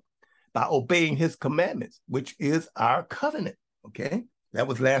Father by obeying his commandments, which is our covenant. Okay, that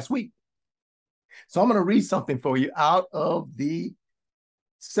was last week. So I'm going to read something for you out of the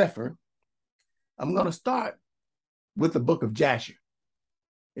Sefer. I'm going to start with the book of Jasher.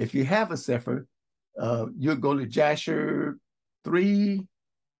 If you have a Sefer, you'll go to Jasher 3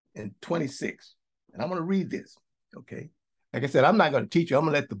 and 26. And I'm going to read this, okay? Like I said, I'm not going to teach you. I'm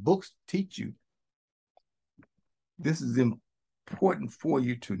going to let the books teach you. This is important for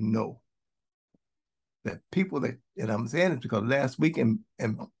you to know that people that, and I'm saying this because last week, and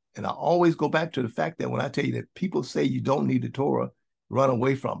I always go back to the fact that when I tell you that people say you don't need the Torah, run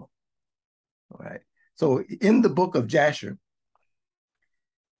away from them. All right. So in the book of Jasher,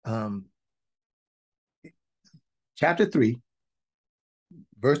 chapter 3,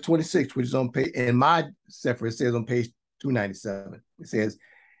 verse 26, which is on page, in my Sefer, it says on page 297, it says,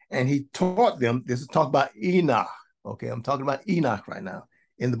 and he taught them, this is talking about Enoch. Okay, I'm talking about Enoch right now.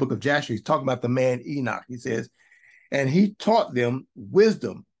 In the book of Jasher, he's talking about the man Enoch. He says, and he taught them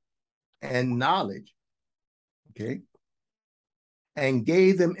wisdom and knowledge, okay, and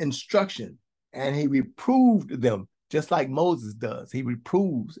gave them instruction, and he reproved them just like Moses does. He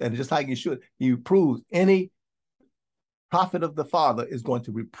reproves, and just like he should, he reproves. Any prophet of the Father is going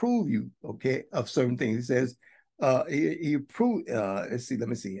to reprove you, okay, of certain things. He says, he reproved, let's see, let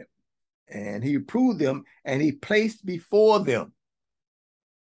me see it. And he reproved them, and he placed before them.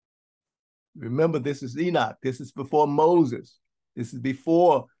 Remember, this is Enoch. This is before Moses. This is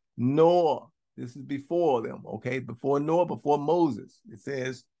before Noah. This is before them, okay? Before Noah, before Moses. It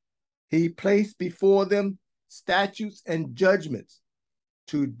says, he placed before them statutes and judgments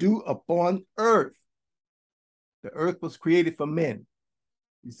to do upon earth. The earth was created for men.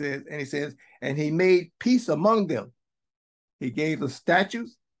 He says, and he made peace among them. He gave us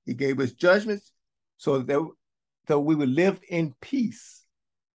statutes, he gave us judgments, so that we would live in peace.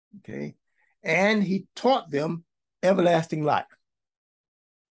 Okay. And he taught them everlasting life.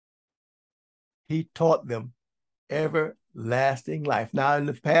 He taught them everlasting life. Now, in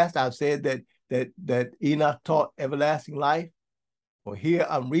the past, I've said that Enoch taught everlasting life. Well, here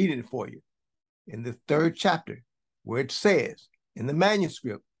I'm reading it for you in the 3rd chapter, where it says in the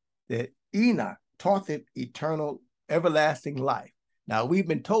manuscript that Enoch taught them eternal, everlasting life. Now, we've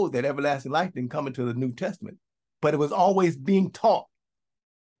been told that everlasting life didn't come into the New Testament, but it was always being taught.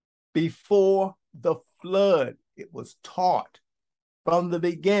 Before the flood, it was taught. From the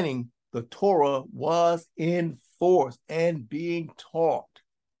beginning, the Torah was in force and being taught.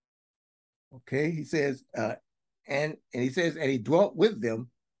 Okay, he says, and he says, and he dwelt with them,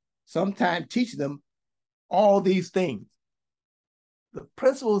 sometime teaching them all these things. The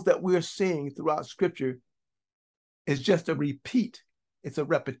principles that we're seeing throughout Scripture is just a repeat. It's a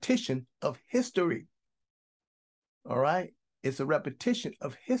repetition of history. All right? It's a repetition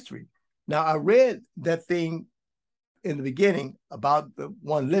of history. Now, I read that thing in the beginning about the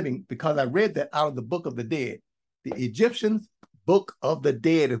one living because I read that out of the Book of the Dead. The Egyptian Book of the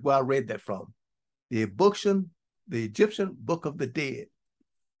Dead is where I read that from. The Egyptian Book of the Dead.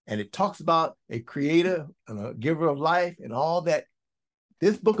 And it talks about a creator and a giver of life and all that.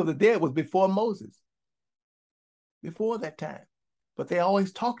 This Book of the Dead was before Moses, before that time. But they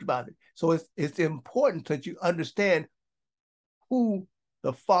always talked about it. So it's important that you understand who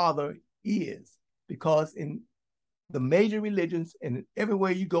the Father is, because in the major religions and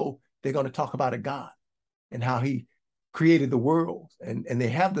everywhere you go, they're going to talk about a God and how he created the world. And they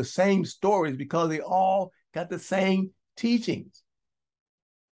have the same stories because they all got the same teachings.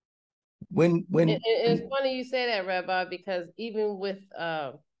 It's funny you say that, Rabbi, because even with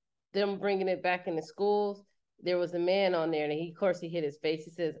them bringing it back into schools, there was a man on there, and of course he hit his face.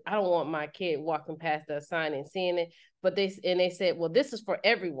 He says, "I don't want my kid walking past that sign and seeing it." But they said, "Well, this is for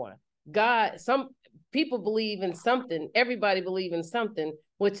everyone. God, some people believe in something. Everybody believe in something,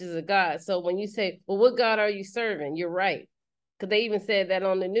 which is a God. So when you say, well, what God are you serving? You're right, because they even said that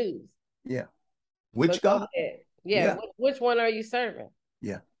on the news. Yeah, which God? Yeah. Which one are you serving?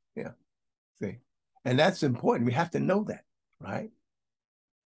 Yeah. See, and that's important. We have to know that, right?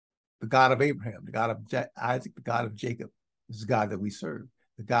 The God of Abraham, the God of Isaac, the God of Jacob is the God that we serve.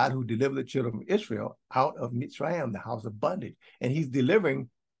 The God who delivered the children of Israel out of Mitzrayim, the house of bondage. And he's delivering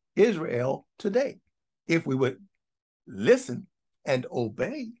Israel today. If we would listen and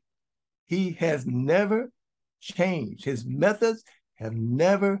obey, he has never changed. His methods have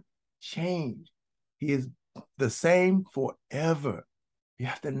never changed. He is the same forever. You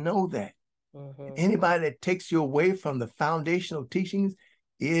have to know that. Anybody that takes you away from the foundational teachings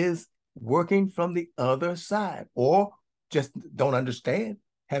is working from the other side, or just don't understand,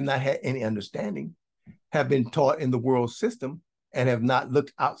 have not had any understanding, have been taught in the world system and have not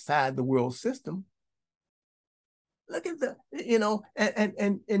looked outside the world system. Look at the,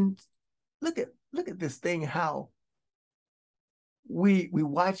 and look at this thing, how we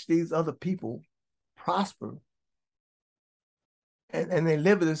watch these other people prosper and they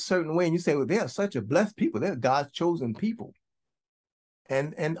live in a certain way, and you say, well, they are such a blessed people. They're God's chosen people.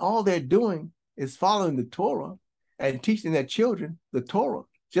 And all they're doing is following the Torah and teaching their children the Torah,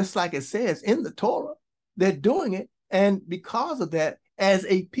 just like it says in the Torah. They're doing it. And because of that, as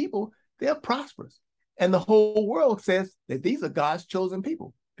a people, they're prosperous. And the whole world says that these are God's chosen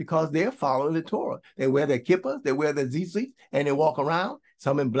people because they're following the Torah. They wear their kippas, they wear their tzitzit, and they walk around,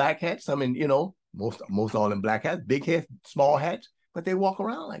 some in black hats, some in, most all in black hats, big hats, small hats, but they walk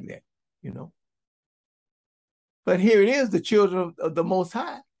around like that, But here it is, the children of the Most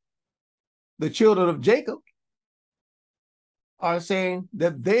High, the children of Jacob, are saying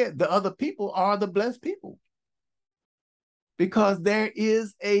that the other people are the blessed people because there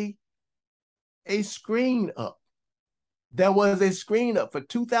is a screen up. There was a screen up for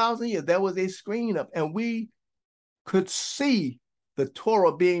 2,000 years. There was a screen up, and we could see the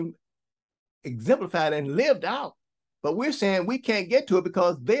Torah being exemplified and lived out. But we're saying we can't get to it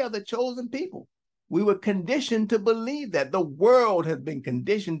because they are the chosen people. We were conditioned to believe that. The world has been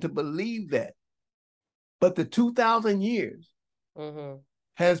conditioned to believe that. But the 2,000 years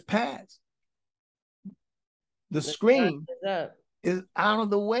has passed. The screen is out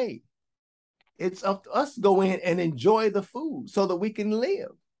of the way. It's up to us to go in and enjoy the food so that we can live.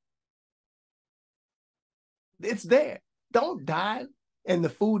 It's there. Don't die and the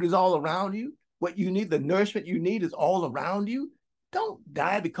food is all around you. What you need, the nourishment you need is all around you. Don't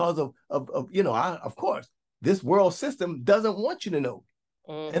die because of course, this world system doesn't want you to know.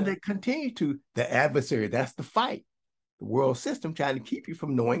 And they continue to, the adversary, that's the fight. The world system trying to keep you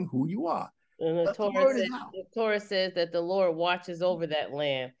from knowing who you are. And the Torah says that the Lord watches over that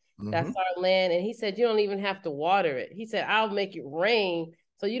land. That's our land. And he said, you don't even have to water it. He said, I'll make it rain.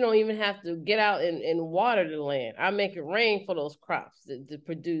 So you don't even have to get out and water the land. I'll make it rain for those crops to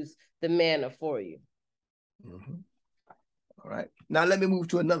produce the manna for you. All right. Now let me move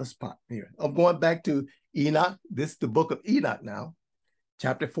to another spot here. I'm going back to Enoch. This is the book of Enoch now,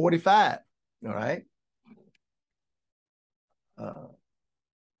 chapter 45. All right. I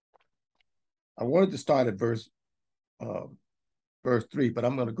wanted to start at verse 3, but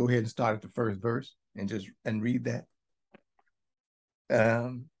I'm going to go ahead and start at the first verse and read that.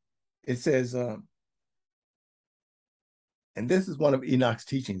 It says, and this is one of Enoch's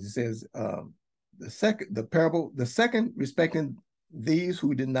teachings. It says, the second respecting these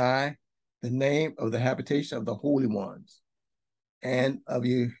who deny the name of the habitation of the holy ones and of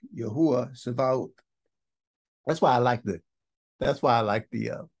Yahuwah Sabaoth. That's why I like the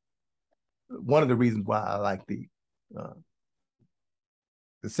one of the reasons why I like the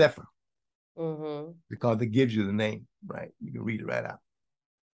Sefer, because it gives you the name, right? You can read it right out.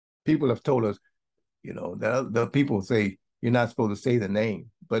 People have told us, that the people say you're not supposed to say the name,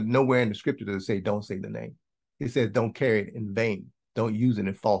 but nowhere in the scripture does it say don't say the name. It says don't carry it in vain. Don't use it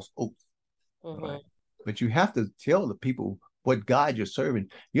in false oaths. Right? But you have to tell the people what God you're serving.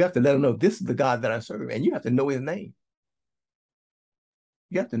 You have to let them know this is the God that I serve, and you have to know his name.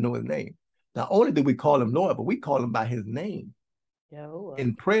 You have to know his name. Not only do we call him Lord, but we call him by his name. Yahuwah.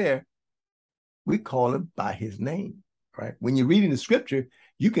 In prayer, we call him by his name, right? When you're reading the scripture,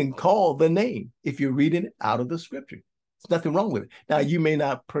 you can call the name if you're reading it out of the scripture. There's nothing wrong with it. Now, you may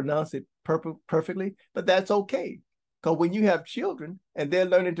not pronounce it perfectly, but that's okay. Because when you have children and they're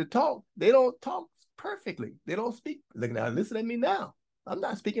learning to talk, they don't talk perfectly. They don't speak. Look now, listen at me now. I'm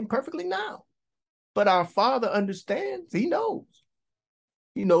not speaking perfectly now. But our Father understands. He knows.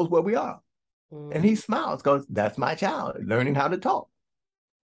 He knows where we are. And he smiles because that's my child learning how to talk.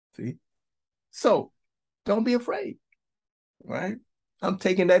 See? So don't be afraid. Right? I'm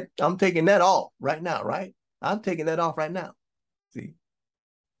taking that off right now, right? I'm taking that off right now. See?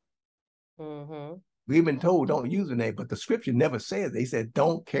 We've been told don't use the name, but the scripture never says. They said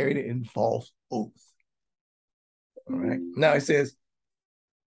don't carry it in false oaths. All right. Now it says,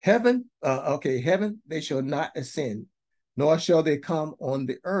 heaven, they shall not ascend, nor shall they come on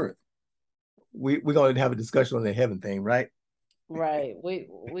the earth. We're going to have a discussion on the heaven thing, right? Right. We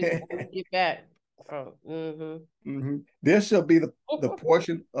get back from. There shall be the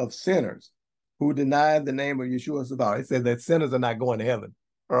portion of sinners who deny the name of Yeshua Sabaoth. It says that sinners are not going to heaven.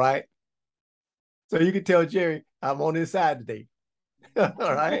 All right. So you can tell Jerry, I'm on his side today.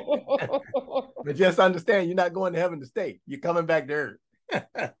 All right. But just understand, you're not going to heaven to stay. You're coming back to earth.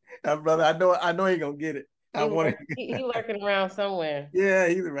 Brother, I know he's gonna get it. He's lurking around somewhere. Yeah,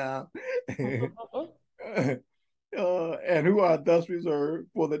 he's around. And who are thus reserved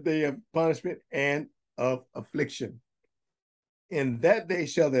for the day of punishment and of affliction. In that day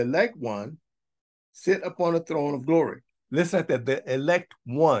shall the elect one sit upon the throne of glory. Listen at that, the elect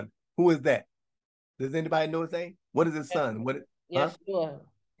one. Who is that? Does anybody know his name? What is his son? Yes, sure.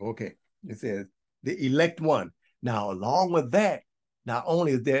 Okay. It says the elect one. Now, along with that, not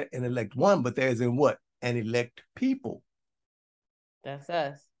only is there an elect one, but there's an elect people. That's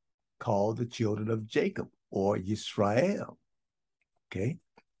us. Called the children of Jacob or Yisrael. Okay.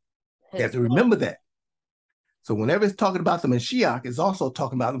 You have to remember that. So whenever it's talking about the Mashiach, it's also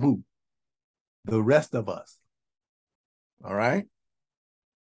talking about who? The rest of us. All right.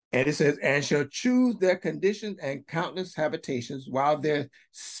 And it says, and shall choose their conditions and countless habitations, while their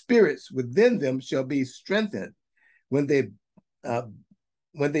spirits within them shall be strengthened when they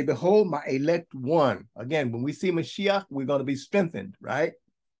behold my elect one. Again, when we see Mashiach, we're going to be strengthened, right?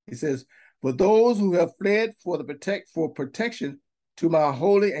 It says, for those who have fled for protection to my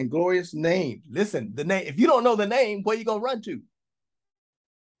holy and glorious name. Listen, the name. If you don't know the name, where are you going to run to?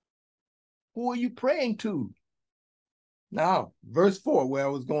 Who are you praying to? Now, verse 4, where I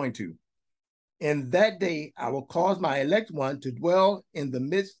was going to. In that day, I will cause my elect one to dwell in the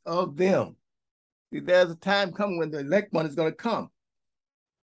midst of them. See, there's a time coming when the elect one is going to come.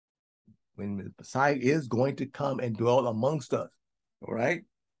 When the Messiah is going to come and dwell amongst us. All right?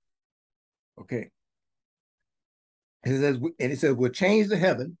 Okay. And it says, we'll change the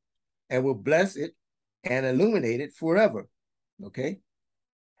heaven and we'll bless it and illuminate it forever. Okay?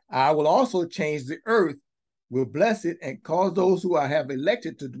 I will also change the earth, will bless it and cause those who I have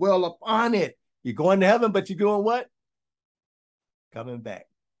elected to dwell upon it. You're going to heaven, but you're doing what? Coming back.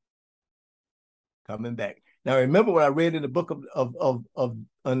 Coming back. Now, remember what I read in the book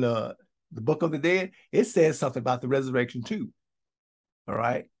the Book of the Dead? It says something about the resurrection too. All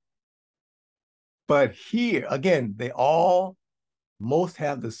right. But here, again, they all most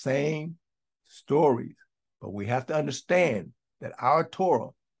have the same stories. But we have to understand that our Torah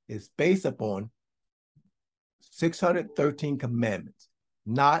is based upon 613 commandments,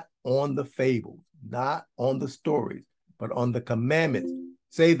 not on the fables, not on the stories, but on the commandments.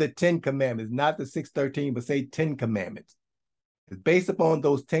 Say the 10 commandments, not the 613, but say 10 commandments. It's based upon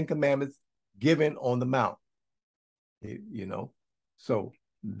those 10 commandments given on the mount. So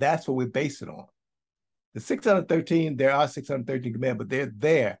that's what we base it on. The 613, there are 613 commandments, but they're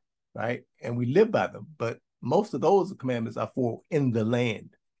there, right? And we live by them. But most of those commandments are for in the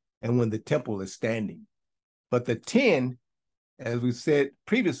land and when the temple is standing. But the 10, as we said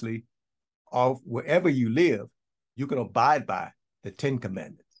previously, are wherever you live, you can abide by the 10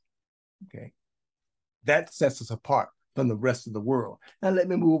 commandments. Okay. That sets us apart from the rest of the world. Now let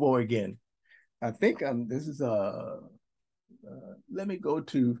me move on again. I think this is let me go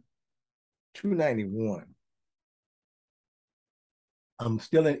to 291. I'm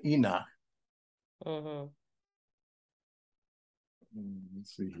still in Enoch. Mm-hmm.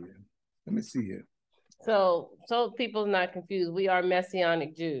 Let's see here. Let me see here. So people's not confused. We are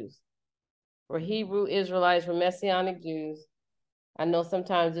Messianic Jews. We're Hebrew Israelites. We're Messianic Jews. I know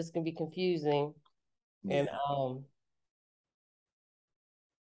sometimes this can be confusing, and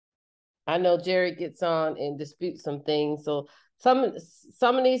I know Jerry gets on and disputes some things. So some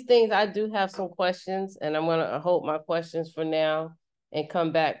of these things I do have some questions, and I'm gonna hold my questions for now and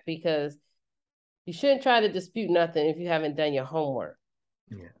come back, because you shouldn't try to dispute nothing if you haven't done your homework.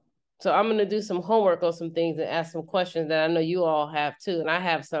 Yeah. So I'm gonna do some homework on some things and ask some questions that I know you all have too, and I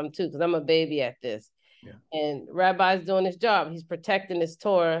have some too, because I'm a baby at this. Yeah. And Rabbi's doing his job. He's protecting his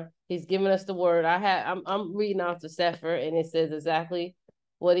Torah. He's giving us the word. I'm reading out the Sefer, and it says exactly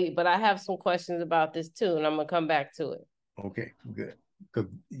what but I have some questions about this too, and I'm gonna come back to it. Okay, good. Because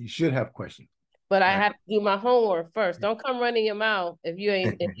you should have questions. But I have to do my homework first. Don't come running your mouth if you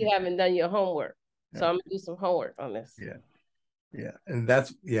haven't done your homework. So I'm gonna do some homework on this. Yeah, and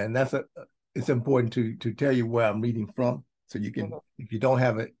that's it's important to tell you where I'm reading from, so you can, if you don't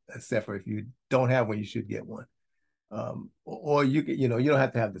have a Sefer, if you don't have one, you should get one. Or you can, you don't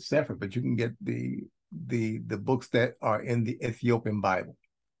have to have the Sefer, but you can get the books that are in the Ethiopian Bible.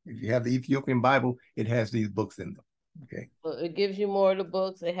 If you have the Ethiopian Bible, it has these books in them. Okay. So it gives you more of the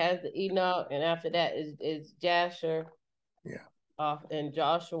books. It has the Enoch, and after that is Jasher. Yeah. And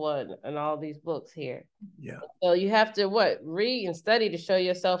Joshua and all these books here. Yeah. So you have to read and study to show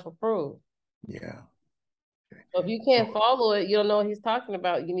yourself approved. Yeah. Okay. So if you can't follow it, you don't know what he's talking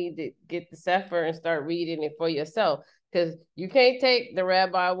about. You need to get the Sefer and start reading it for yourself, because you can't take the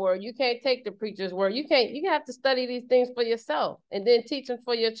rabbi word. You can't take the preacher's word. You have to study these things for yourself and then teach them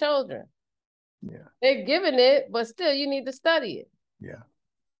for your children. Yeah. They're giving it, but still you need to study it. Yeah.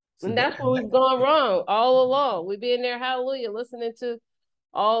 And that's where we've gone wrong all along. We've been there, hallelujah, listening to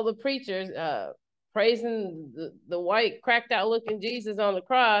all the preachers praising the white, cracked out looking Jesus on the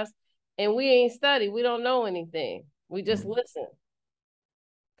cross, and we ain't studied. We don't know anything. We just listen.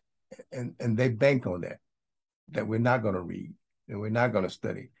 And they bank on that we're not going to read, and we're not going to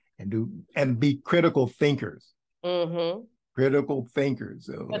study and be critical thinkers. Mm-hmm. Critical thinkers.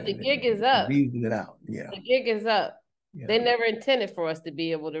 But the gig is up. Reason it out. Yeah. The gig is up. Yeah. They never intended for us to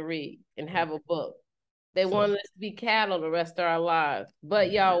be able to read and have a book. They wanted us to be cattle the rest of our lives, but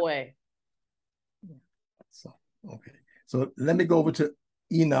Yahweh. So, okay. So let me go over to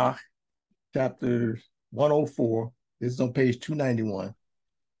Enoch, chapter 104. This is on page 291.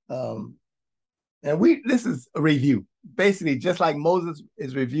 And this is a review. Basically, just like Moses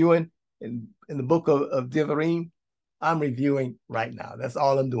is reviewing in the book of Devarim, I'm reviewing right now. That's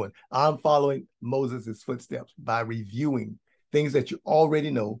all I'm doing. I'm following Moses' footsteps by reviewing things that you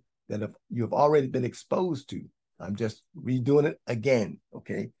already know, that you've already been exposed to. I'm just redoing it again,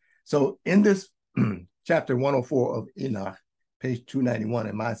 okay? So in this chapter 104 of Enoch, page 291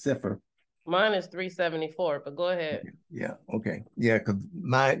 in my Sefer. Mine is 374, but go ahead. Yeah, okay. Yeah, because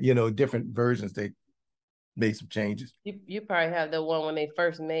my, different versions, they made some changes. You probably have the one when they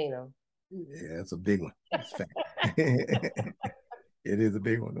first made them. Yeah, it's a big one. It's fat. It is a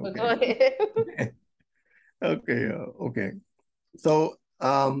big one. Okay. Go ahead. Okay. So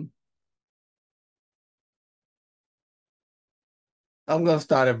I'm going to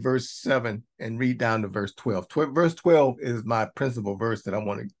start at verse 7 and read down to verse 12. Verse 12 is my principal verse that I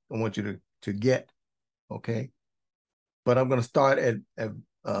want you to get. Okay. But I'm going to start at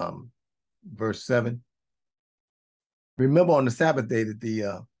verse 7. Remember, on the Sabbath day that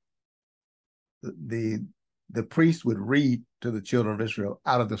the priest would read to the children of Israel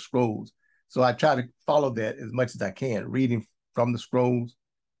out of the scrolls. So I try to follow that as much as I can, reading from the scrolls.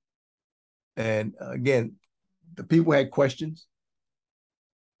 And again, the people had questions,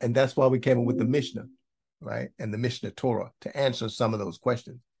 and that's why we came up with the Mishnah, right? And the Mishnah Torah to answer some of those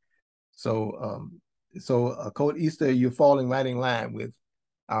questions. So, Code Easter, you're falling right in line with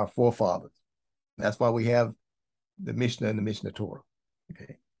our forefathers. That's why we have the Mishnah and the Mishnah Torah.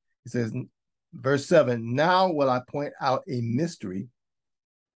 Okay. It says, verse 7, now will I point out a mystery.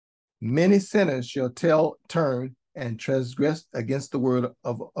 Many sinners shall turn and transgress against the word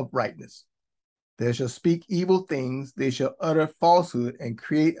of uprightness. They shall speak evil things. They shall utter falsehood and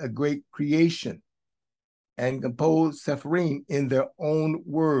create a great creation and compose Sepharim in their own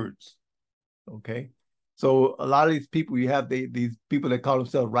words. Okay. So a lot of these people, you have these people that call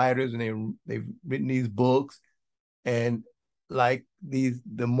themselves writers, and they've written these books, and like the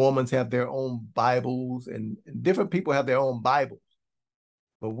Mormons have their own Bibles, and different people have their own Bibles.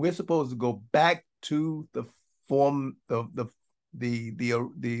 But we're supposed to go back to the form of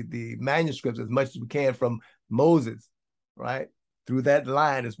the manuscripts as much as we can from Moses, right? through that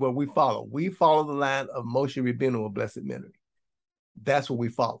line is what we follow. We follow the line of Moshe Rabbeinu of blessed memory. That's what we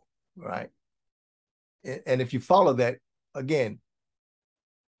follow, right? And if you follow that, again,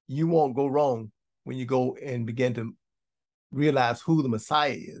 you won't go wrong when you go and begin to realize who the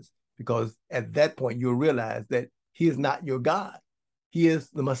Messiah is, because at that point you'll realize that he is not your God. He is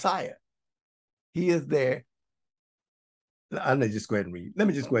the Messiah. He is there. I'm gonna just go ahead and read. Let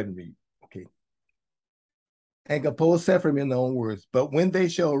me just go ahead and read. Okay. And compose Sephrim in their own words. But when they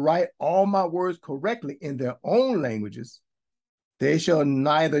shall write all my words correctly in their own languages, they shall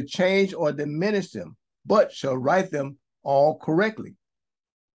neither change or diminish them, but shall write them all correctly.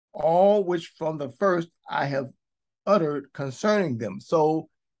 All which from the first I have uttered concerning them. So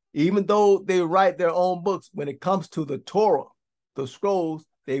even though they write their own books, when it comes to the Torah, the scrolls,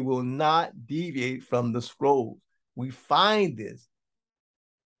 they will not deviate from the scrolls. We find this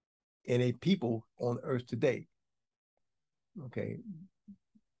in a people on earth today. Okay.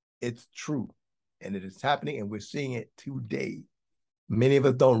 It's true. And it is happening, and we're seeing it today. Many of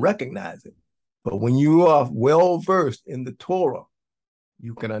us don't recognize it. But when you are well-versed in the Torah,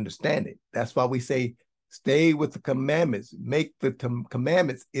 you can understand it. That's why we say, stay with the commandments. Make the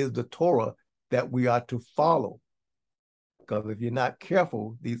commandments is the Torah that we are to follow. Because if you're not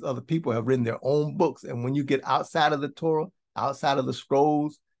careful, these other people have written their own books. And when you get outside of the Torah, outside of the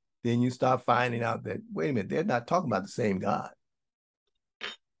scrolls, then you start finding out that, wait a minute, they're not talking about the same God.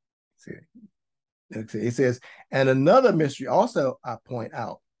 See, it says, and another mystery also I point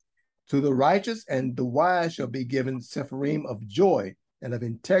out, to the righteous and the wise shall be given Sephirim of joy and of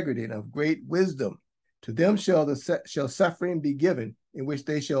integrity and of great wisdom. To them shall Sephirim be given, in which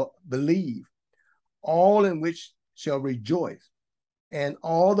they shall believe, all in which shall rejoice, and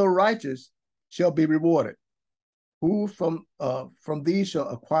all the righteous shall be rewarded, who from these shall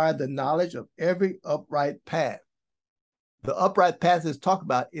acquire the knowledge of every upright path. The upright path is talked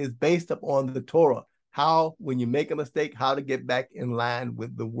about is based upon the Torah. How, when you make a mistake, how to get back in line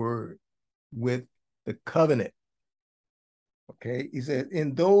with the word, with the covenant. Okay, he says,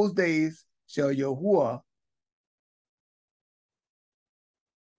 in those days shall Yahuwah,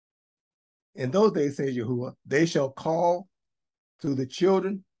 in those days, says Yahuwah, they shall call to the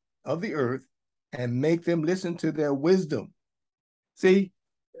children of the earth and make them listen to their wisdom. See,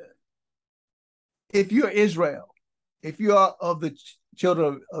 if you're Israel, if you are of the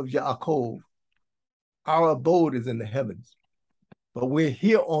children of Yaakov, our abode is in the heavens, but we're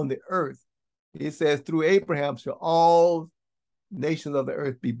here on the earth. It says, through Abraham shall all nations of the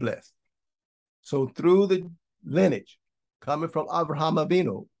earth be blessed. So through the lineage coming from Abraham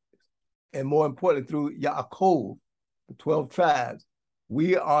Avinu, and more importantly, through Yaakov, the 12 tribes,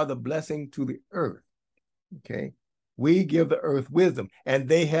 we are the blessing to the earth. Okay. We give the earth wisdom, and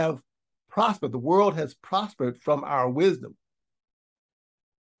they have prospered. The world has prospered from our wisdom,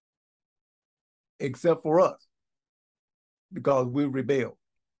 except for us, because we rebelled.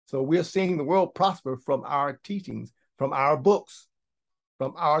 So we're seeing the world prosper from our teachings, from our books,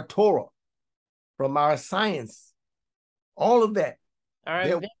 from our Torah, from our science, all of that. Our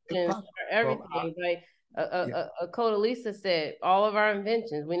inventions, our everything. Like Codalisa said, all of our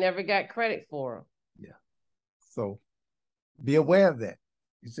inventions, we never got credit for them. Yeah. So be aware of that.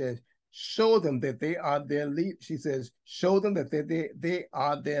 He says, show them that they are their lead. She says, show them that they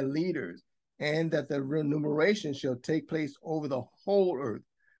are their leaders, and that the remuneration shall take place over the whole earth.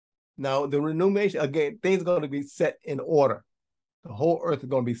 Now, the remuneration, again, things are going to be set in order. The whole earth is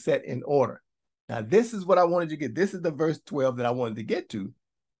going to be set in order. Now, this is what I wanted you to get. This is the verse 12 that I wanted to get to.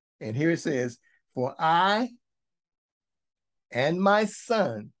 And here it says, for I and my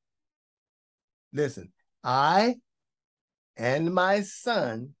son, listen, I and my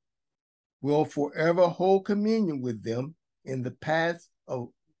son will forever hold communion with them in the paths of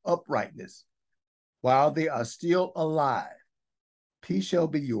uprightness while they are still alive. Peace shall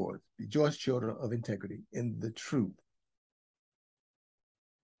be yours. Rejoice, children of integrity, in the truth.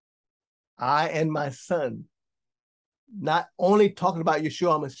 I and my son, not only talking about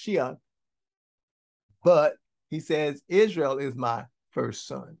Yeshua Mashiach, but he says, Israel is my first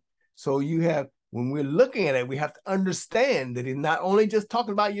son. So you have, when we're looking at it, we have to understand that he's not only just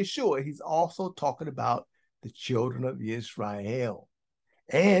talking about Yeshua, he's also talking about the children of Israel.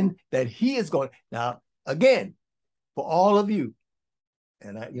 And that he is going, now, again, for all of you,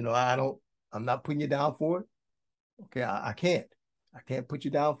 and I'm not putting you down for it. Okay, I can't put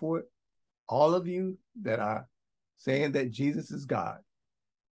you down for it. All of you that are saying that Jesus is God,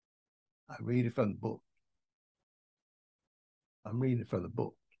 I read it from the book. I'm reading it from the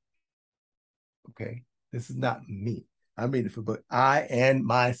book. Okay, this is not me. I'm reading it from the book. I and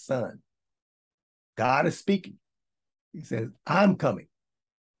my son. God is speaking. He says, I'm coming,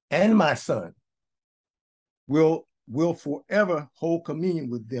 and my son will forever hold communion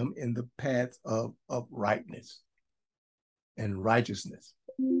with them in the paths of uprightness and righteousness.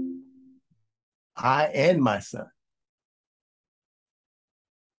 I and my son.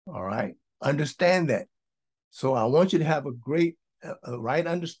 All right. Understand that. So I want you to have a right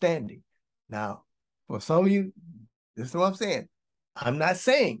understanding. Now, for some of you, this is what I'm saying. I'm not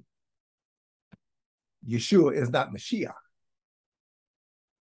saying Yeshua is not Mashiach.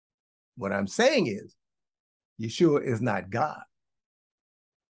 What I'm saying is Yeshua is not God.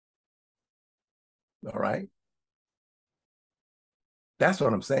 All right. That's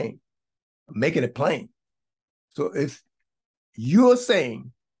what I'm saying. I'm making it plain. So if you're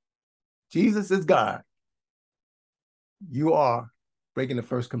saying Jesus is God, you are breaking the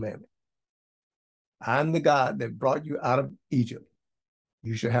first commandment. I'm the God that brought you out of Egypt.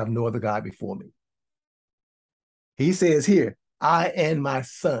 You shall have no other God before me. He says here, I and my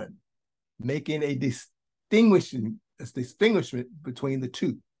son, making a distinguishment between the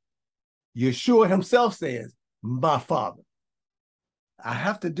two. Yeshua himself says, my Father. I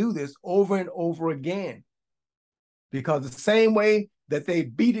have to do this over and over again, because the same way that they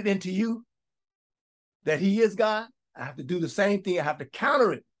beat it into you that he is God, I have to do the same thing. I have to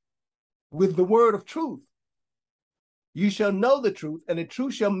counter it with the word of truth. You shall know the truth, and the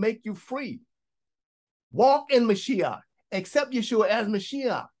truth shall make you free. Walk in Mashiach. Accept Yeshua as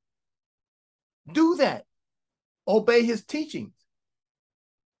Mashiach. Do that. Obey his teachings.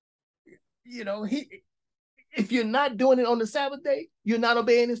 You know, if you're not doing it on the Sabbath day, you're not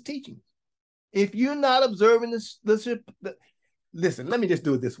obeying his teachings. If you're not observing listen, let me just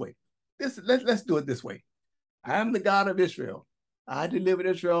do it this way. Let's do it this way. I am the God of Israel. I delivered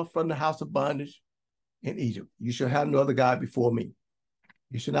Israel from the house of bondage in Egypt. You shall have no other God before me.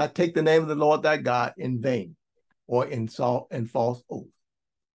 You shall not take the name of the Lord thy God in vain or in false oath.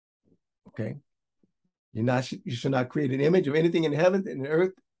 Okay? You shall not create an image of anything in the heavens, in the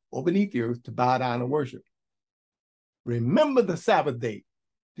earth, or beneath the earth to bow down and worship. Remember the Sabbath day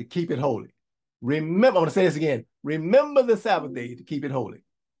to keep it holy. Remember, I'm going to say this again. Remember the Sabbath day to keep it holy.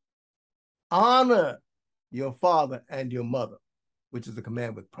 Honor your father and your mother, which is a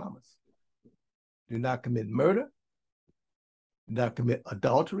command with promise. Do not commit murder. Do not commit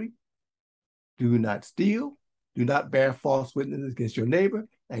adultery. Do not steal. Do not bear false witness against your neighbor,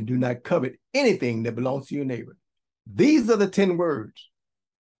 and do not covet anything that belongs to your neighbor. These are the 10 words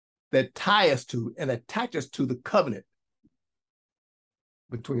that tie us to and attach us to the covenant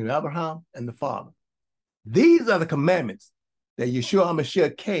between Abraham and the Father. These are the commandments that Yeshua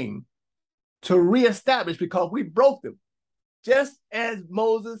HaMashiach came to reestablish, because we broke them. Just as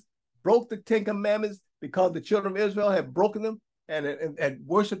Moses broke the 10 commandments because the children of Israel had broken them and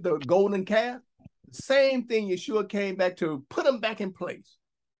worshiped the golden calf, the same thing Yeshua came back to put them back in place,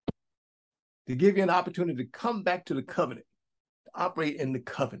 to give you an opportunity to come back to the covenant, to operate in the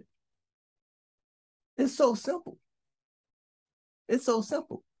covenant. It's so simple. It's so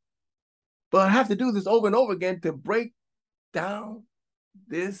simple. But I have to do this over and over again to break down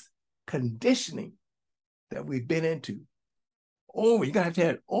this conditioning that we've been into. Over, you're going to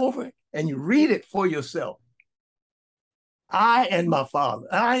have it over, and you read it for yourself. I and my father,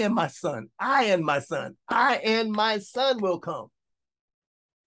 I and my son, I and my son, I and my son will come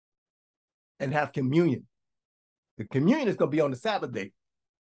and have communion. The communion is going to be on the Sabbath day.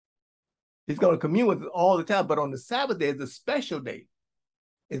 He's going to commune with us all the time, but on the Sabbath day is a special day.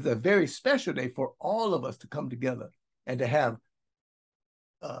 It's a very special day for all of us to come together and to have,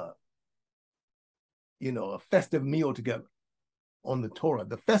 a festive meal together on the Torah.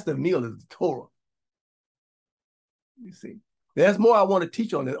 The festive meal is the Torah. You see, there's more I want to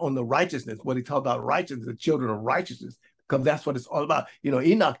teach on the righteousness. What he talked about righteousness, the children of righteousness, because that's what it's all about.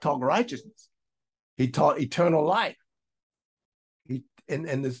 Enoch taught righteousness. He taught eternal life.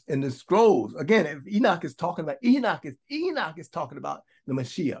 In the scrolls, again, if Enoch is talking about Enoch is talking about the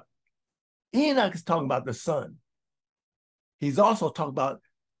Mashiach. Enoch is talking about the Son. He's also talking about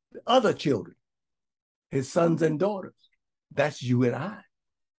the other children, his sons and daughters. That's you and I.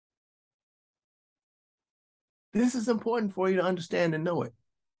 This is important for you to understand and know it.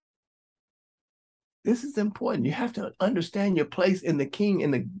 This is important. You have to understand your place in the king,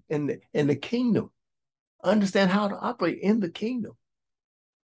 in the kingdom. Understand how to operate in the kingdom.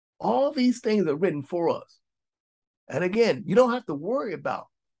 All these things are written for us. And again, you don't have to worry about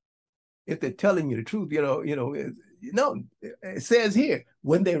if they're telling you the truth. It says here,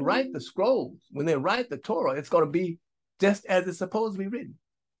 when they write the scrolls, when they write the Torah, it's going to be just as it's supposed to be written.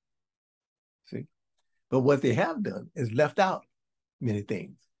 See? But what they have done is left out many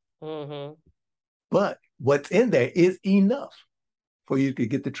things. Mm-hmm. But what's in there is enough for you to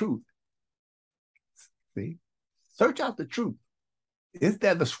get the truth. See, search out the truth. It's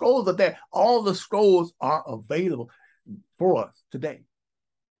there. The scrolls are there. All the scrolls are available for us today.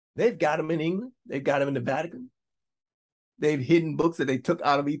 They've got them in England. They've got them in the Vatican. They've hidden books that they took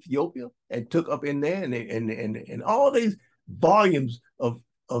out of Ethiopia and took up in there, and all these volumes of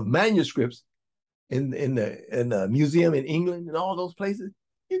manuscripts in the museum in England and all those places.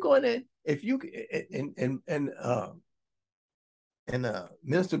 You go in there, if you and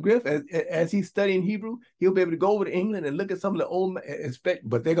Minister Griff, as he's studying Hebrew, he'll be able to go over to England and look at some of the old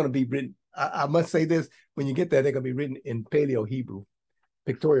but they're going to be written. I must say this: when you get there, they're going to be written in Paleo Hebrew,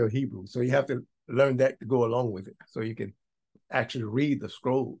 Pictorial Hebrew. So you have to learn that to go along with it, so you can actually read the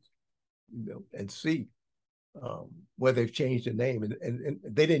scrolls, and see where they've changed the name. And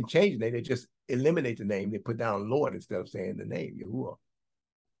they didn't change the name; they just eliminate the name. They put down Lord instead of saying the name Yahuwah.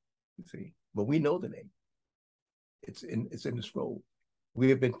 You see, but we know the name. It's in the scroll. We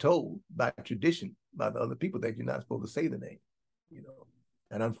have been told by tradition, by the other people, that you're not supposed to say the name,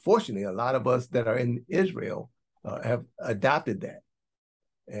 And unfortunately, a lot of us that are in Israel have adopted that,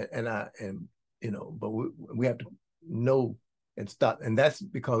 but we have to know and stop, and that's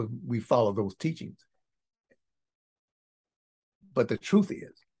because we follow those teachings. But the truth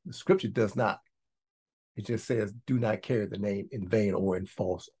is, the scripture does not. It just says, "Do not carry the name in vain or in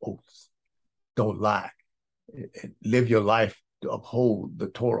false oaths." Don't lie. Live your life to uphold the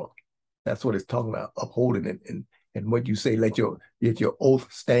Torah. That's what it's talking about, upholding it. And what you say, let your oath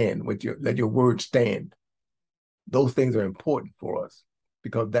stand, let your word stand. Those things are important for us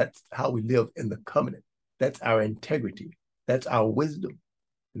because that's how we live in the covenant. That's our integrity. That's our wisdom.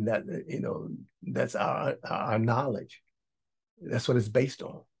 And that's our knowledge. That's what it's based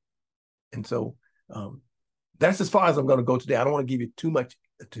on. And so that's as far as I'm going to go today. I don't want to give you too much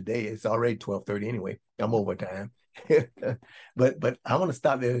today. It's already 12:30 anyway. I'm over time. but I want to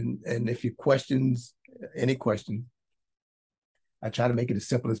stop there, and if you questions, any questions, I try to make it as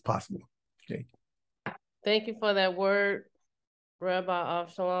simple as possible. Okay. Thank you for that word, Rabbi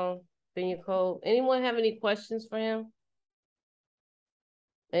Avshalom Ben Yaakov. Anyone have any questions for him?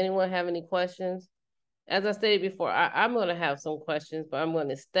 Anyone have any questions? As I stated before, I'm going to have some questions, but I'm going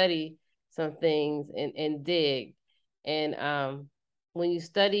to study some things and dig. And when you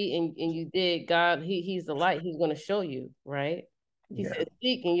study and you dig, God, he's the light. He's going to show you, right? He said,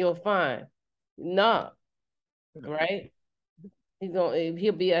 seek and you'll find. Knock, right?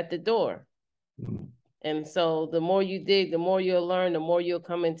 He'll be at the door. Mm-hmm. And so the more you dig, the more you'll learn, the more you'll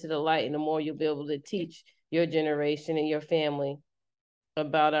come into the light, and the more you'll be able to teach your generation and your family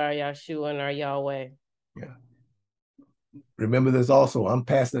about our Yahshua and our Yahweh. Yeah. Remember this also, I'm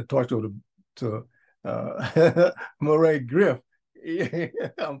passing the torch over to Murray Griff.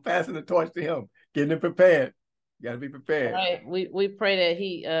 I'm passing the torch to him, getting it prepared. You got to be prepared. Right. We pray that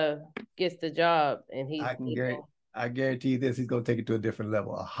he gets the job, and I guarantee this, he's going to take it to a different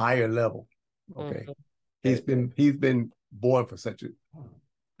level, a higher level. Okay. Mm-hmm. He's been born for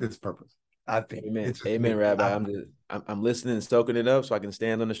this purpose, I think. Amen. Amen, Rabbi. I'm listening and soaking it up so I can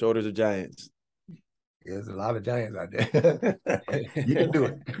stand on the shoulders of giants. There's a lot of giants out there. You can do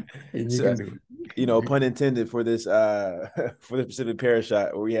it. You can do it. Pun intended for this for the Pacific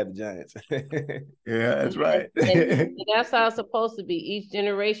Parashot where we had the giants. Yeah, that's right. And that's how it's supposed to be. Each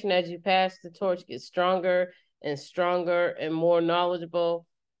generation, as you pass the torch, gets stronger and stronger and more knowledgeable.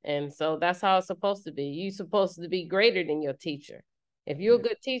 And so that's how it's supposed to be. You're supposed to be greater than your teacher. If you're a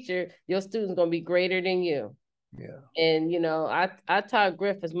good teacher, your student's going to be greater than you. Yeah. And I taught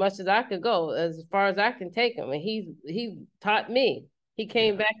Griff as much as I could go, as far as I can take him, and he taught me. He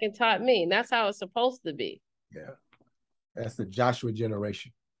came back and taught me, and that's how it's supposed to be. Yeah, that's the Joshua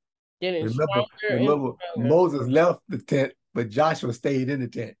generation. Remember, Moses left the tent, but Joshua stayed in the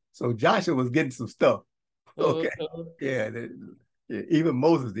tent. So Joshua was getting some stuff. Okay, yeah, even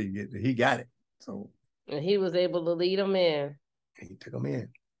Moses didn't get it. He got it. So, and he was able to lead them in. And he took them in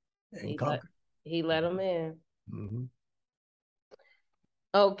and conquered. He let them in. Mm-hmm.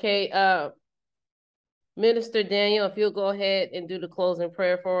 Okay, Minister Daniel, if you'll go ahead and do the closing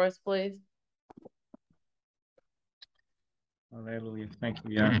prayer for us, please. Hallelujah. Thank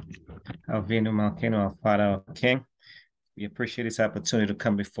you, Avinu Malkeinu, our Father, our King. We appreciate this opportunity to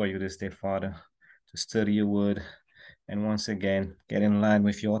come before you this day, Father, to study your word, and once again, get in line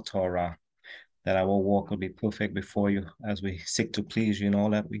with your Torah, that our walk will be perfect before you as we seek to please you in all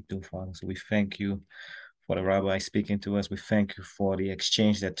that we do, Father. So we thank you for the Rabbi speaking to us. We thank you for the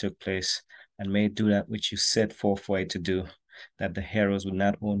exchange that took place, and may it do that which you set forth for it to do, that the hearers would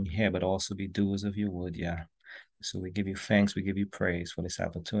not only hear, but also be doers of your word, yeah. So we give you thanks, we give you praise for this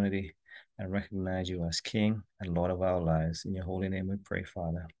opportunity, and recognize you as King and Lord of our lives. In your holy name we pray,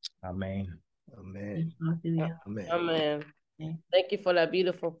 Father. Amen. Amen. Amen. Amen. Amen. Thank you for that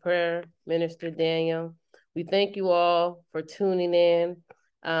beautiful prayer, Minister Daniel. We thank you all for tuning in.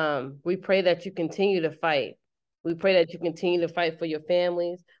 We pray that you continue to fight. We pray that you continue to fight for your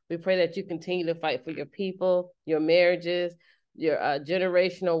families. We pray that you continue to fight for your people, your marriages, your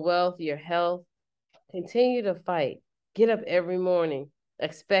generational wealth, your health. Continue to fight. Get up every morning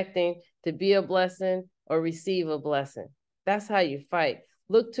expecting to be a blessing or receive a blessing. That's how you fight.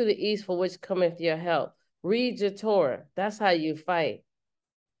 Look to the east for which cometh your help. Read your Torah. That's how you fight.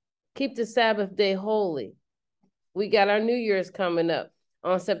 Keep the Sabbath day holy. We got our New Year's coming up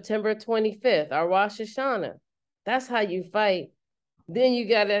on September 25th, our Rosh Hashanah. That's how you fight. Then you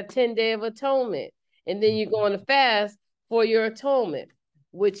got a 10-day of atonement. And then you're going to fast for your atonement,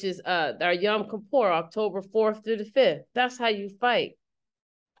 which is our Yom Kippur, October 4th through the 5th. That's how you fight.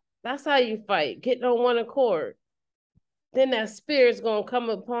 That's how you fight. Getting on one accord. Then that spirit's going to come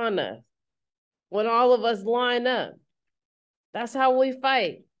upon us when all of us line up. That's how we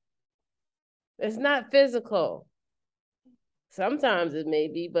fight. It's not physical. Sometimes it may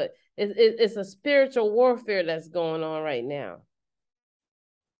be, but it's a spiritual warfare that's going on right now.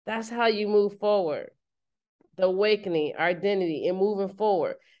 That's how you move forward. The awakening, our identity, and moving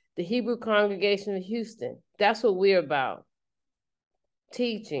forward. The Hebrew Congregation of Houston, that's what we're about.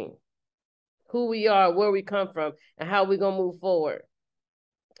 Teaching who we are, where we come from, and how we're going to move forward.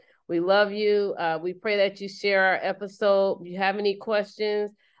 We love you. We pray that you share our episode. If you have any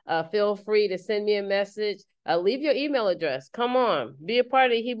questions, feel free to send me a message. Leave your email address. Come on. Be a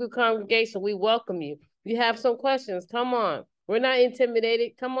part of the Hebrew Congregation. We welcome you. If you have some questions, come on. We're not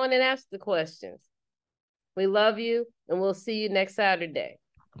intimidated. Come on and ask the questions. We love you, and we'll see you next Saturday.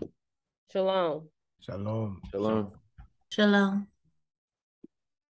 Shalom. Shalom. Shalom. Shalom.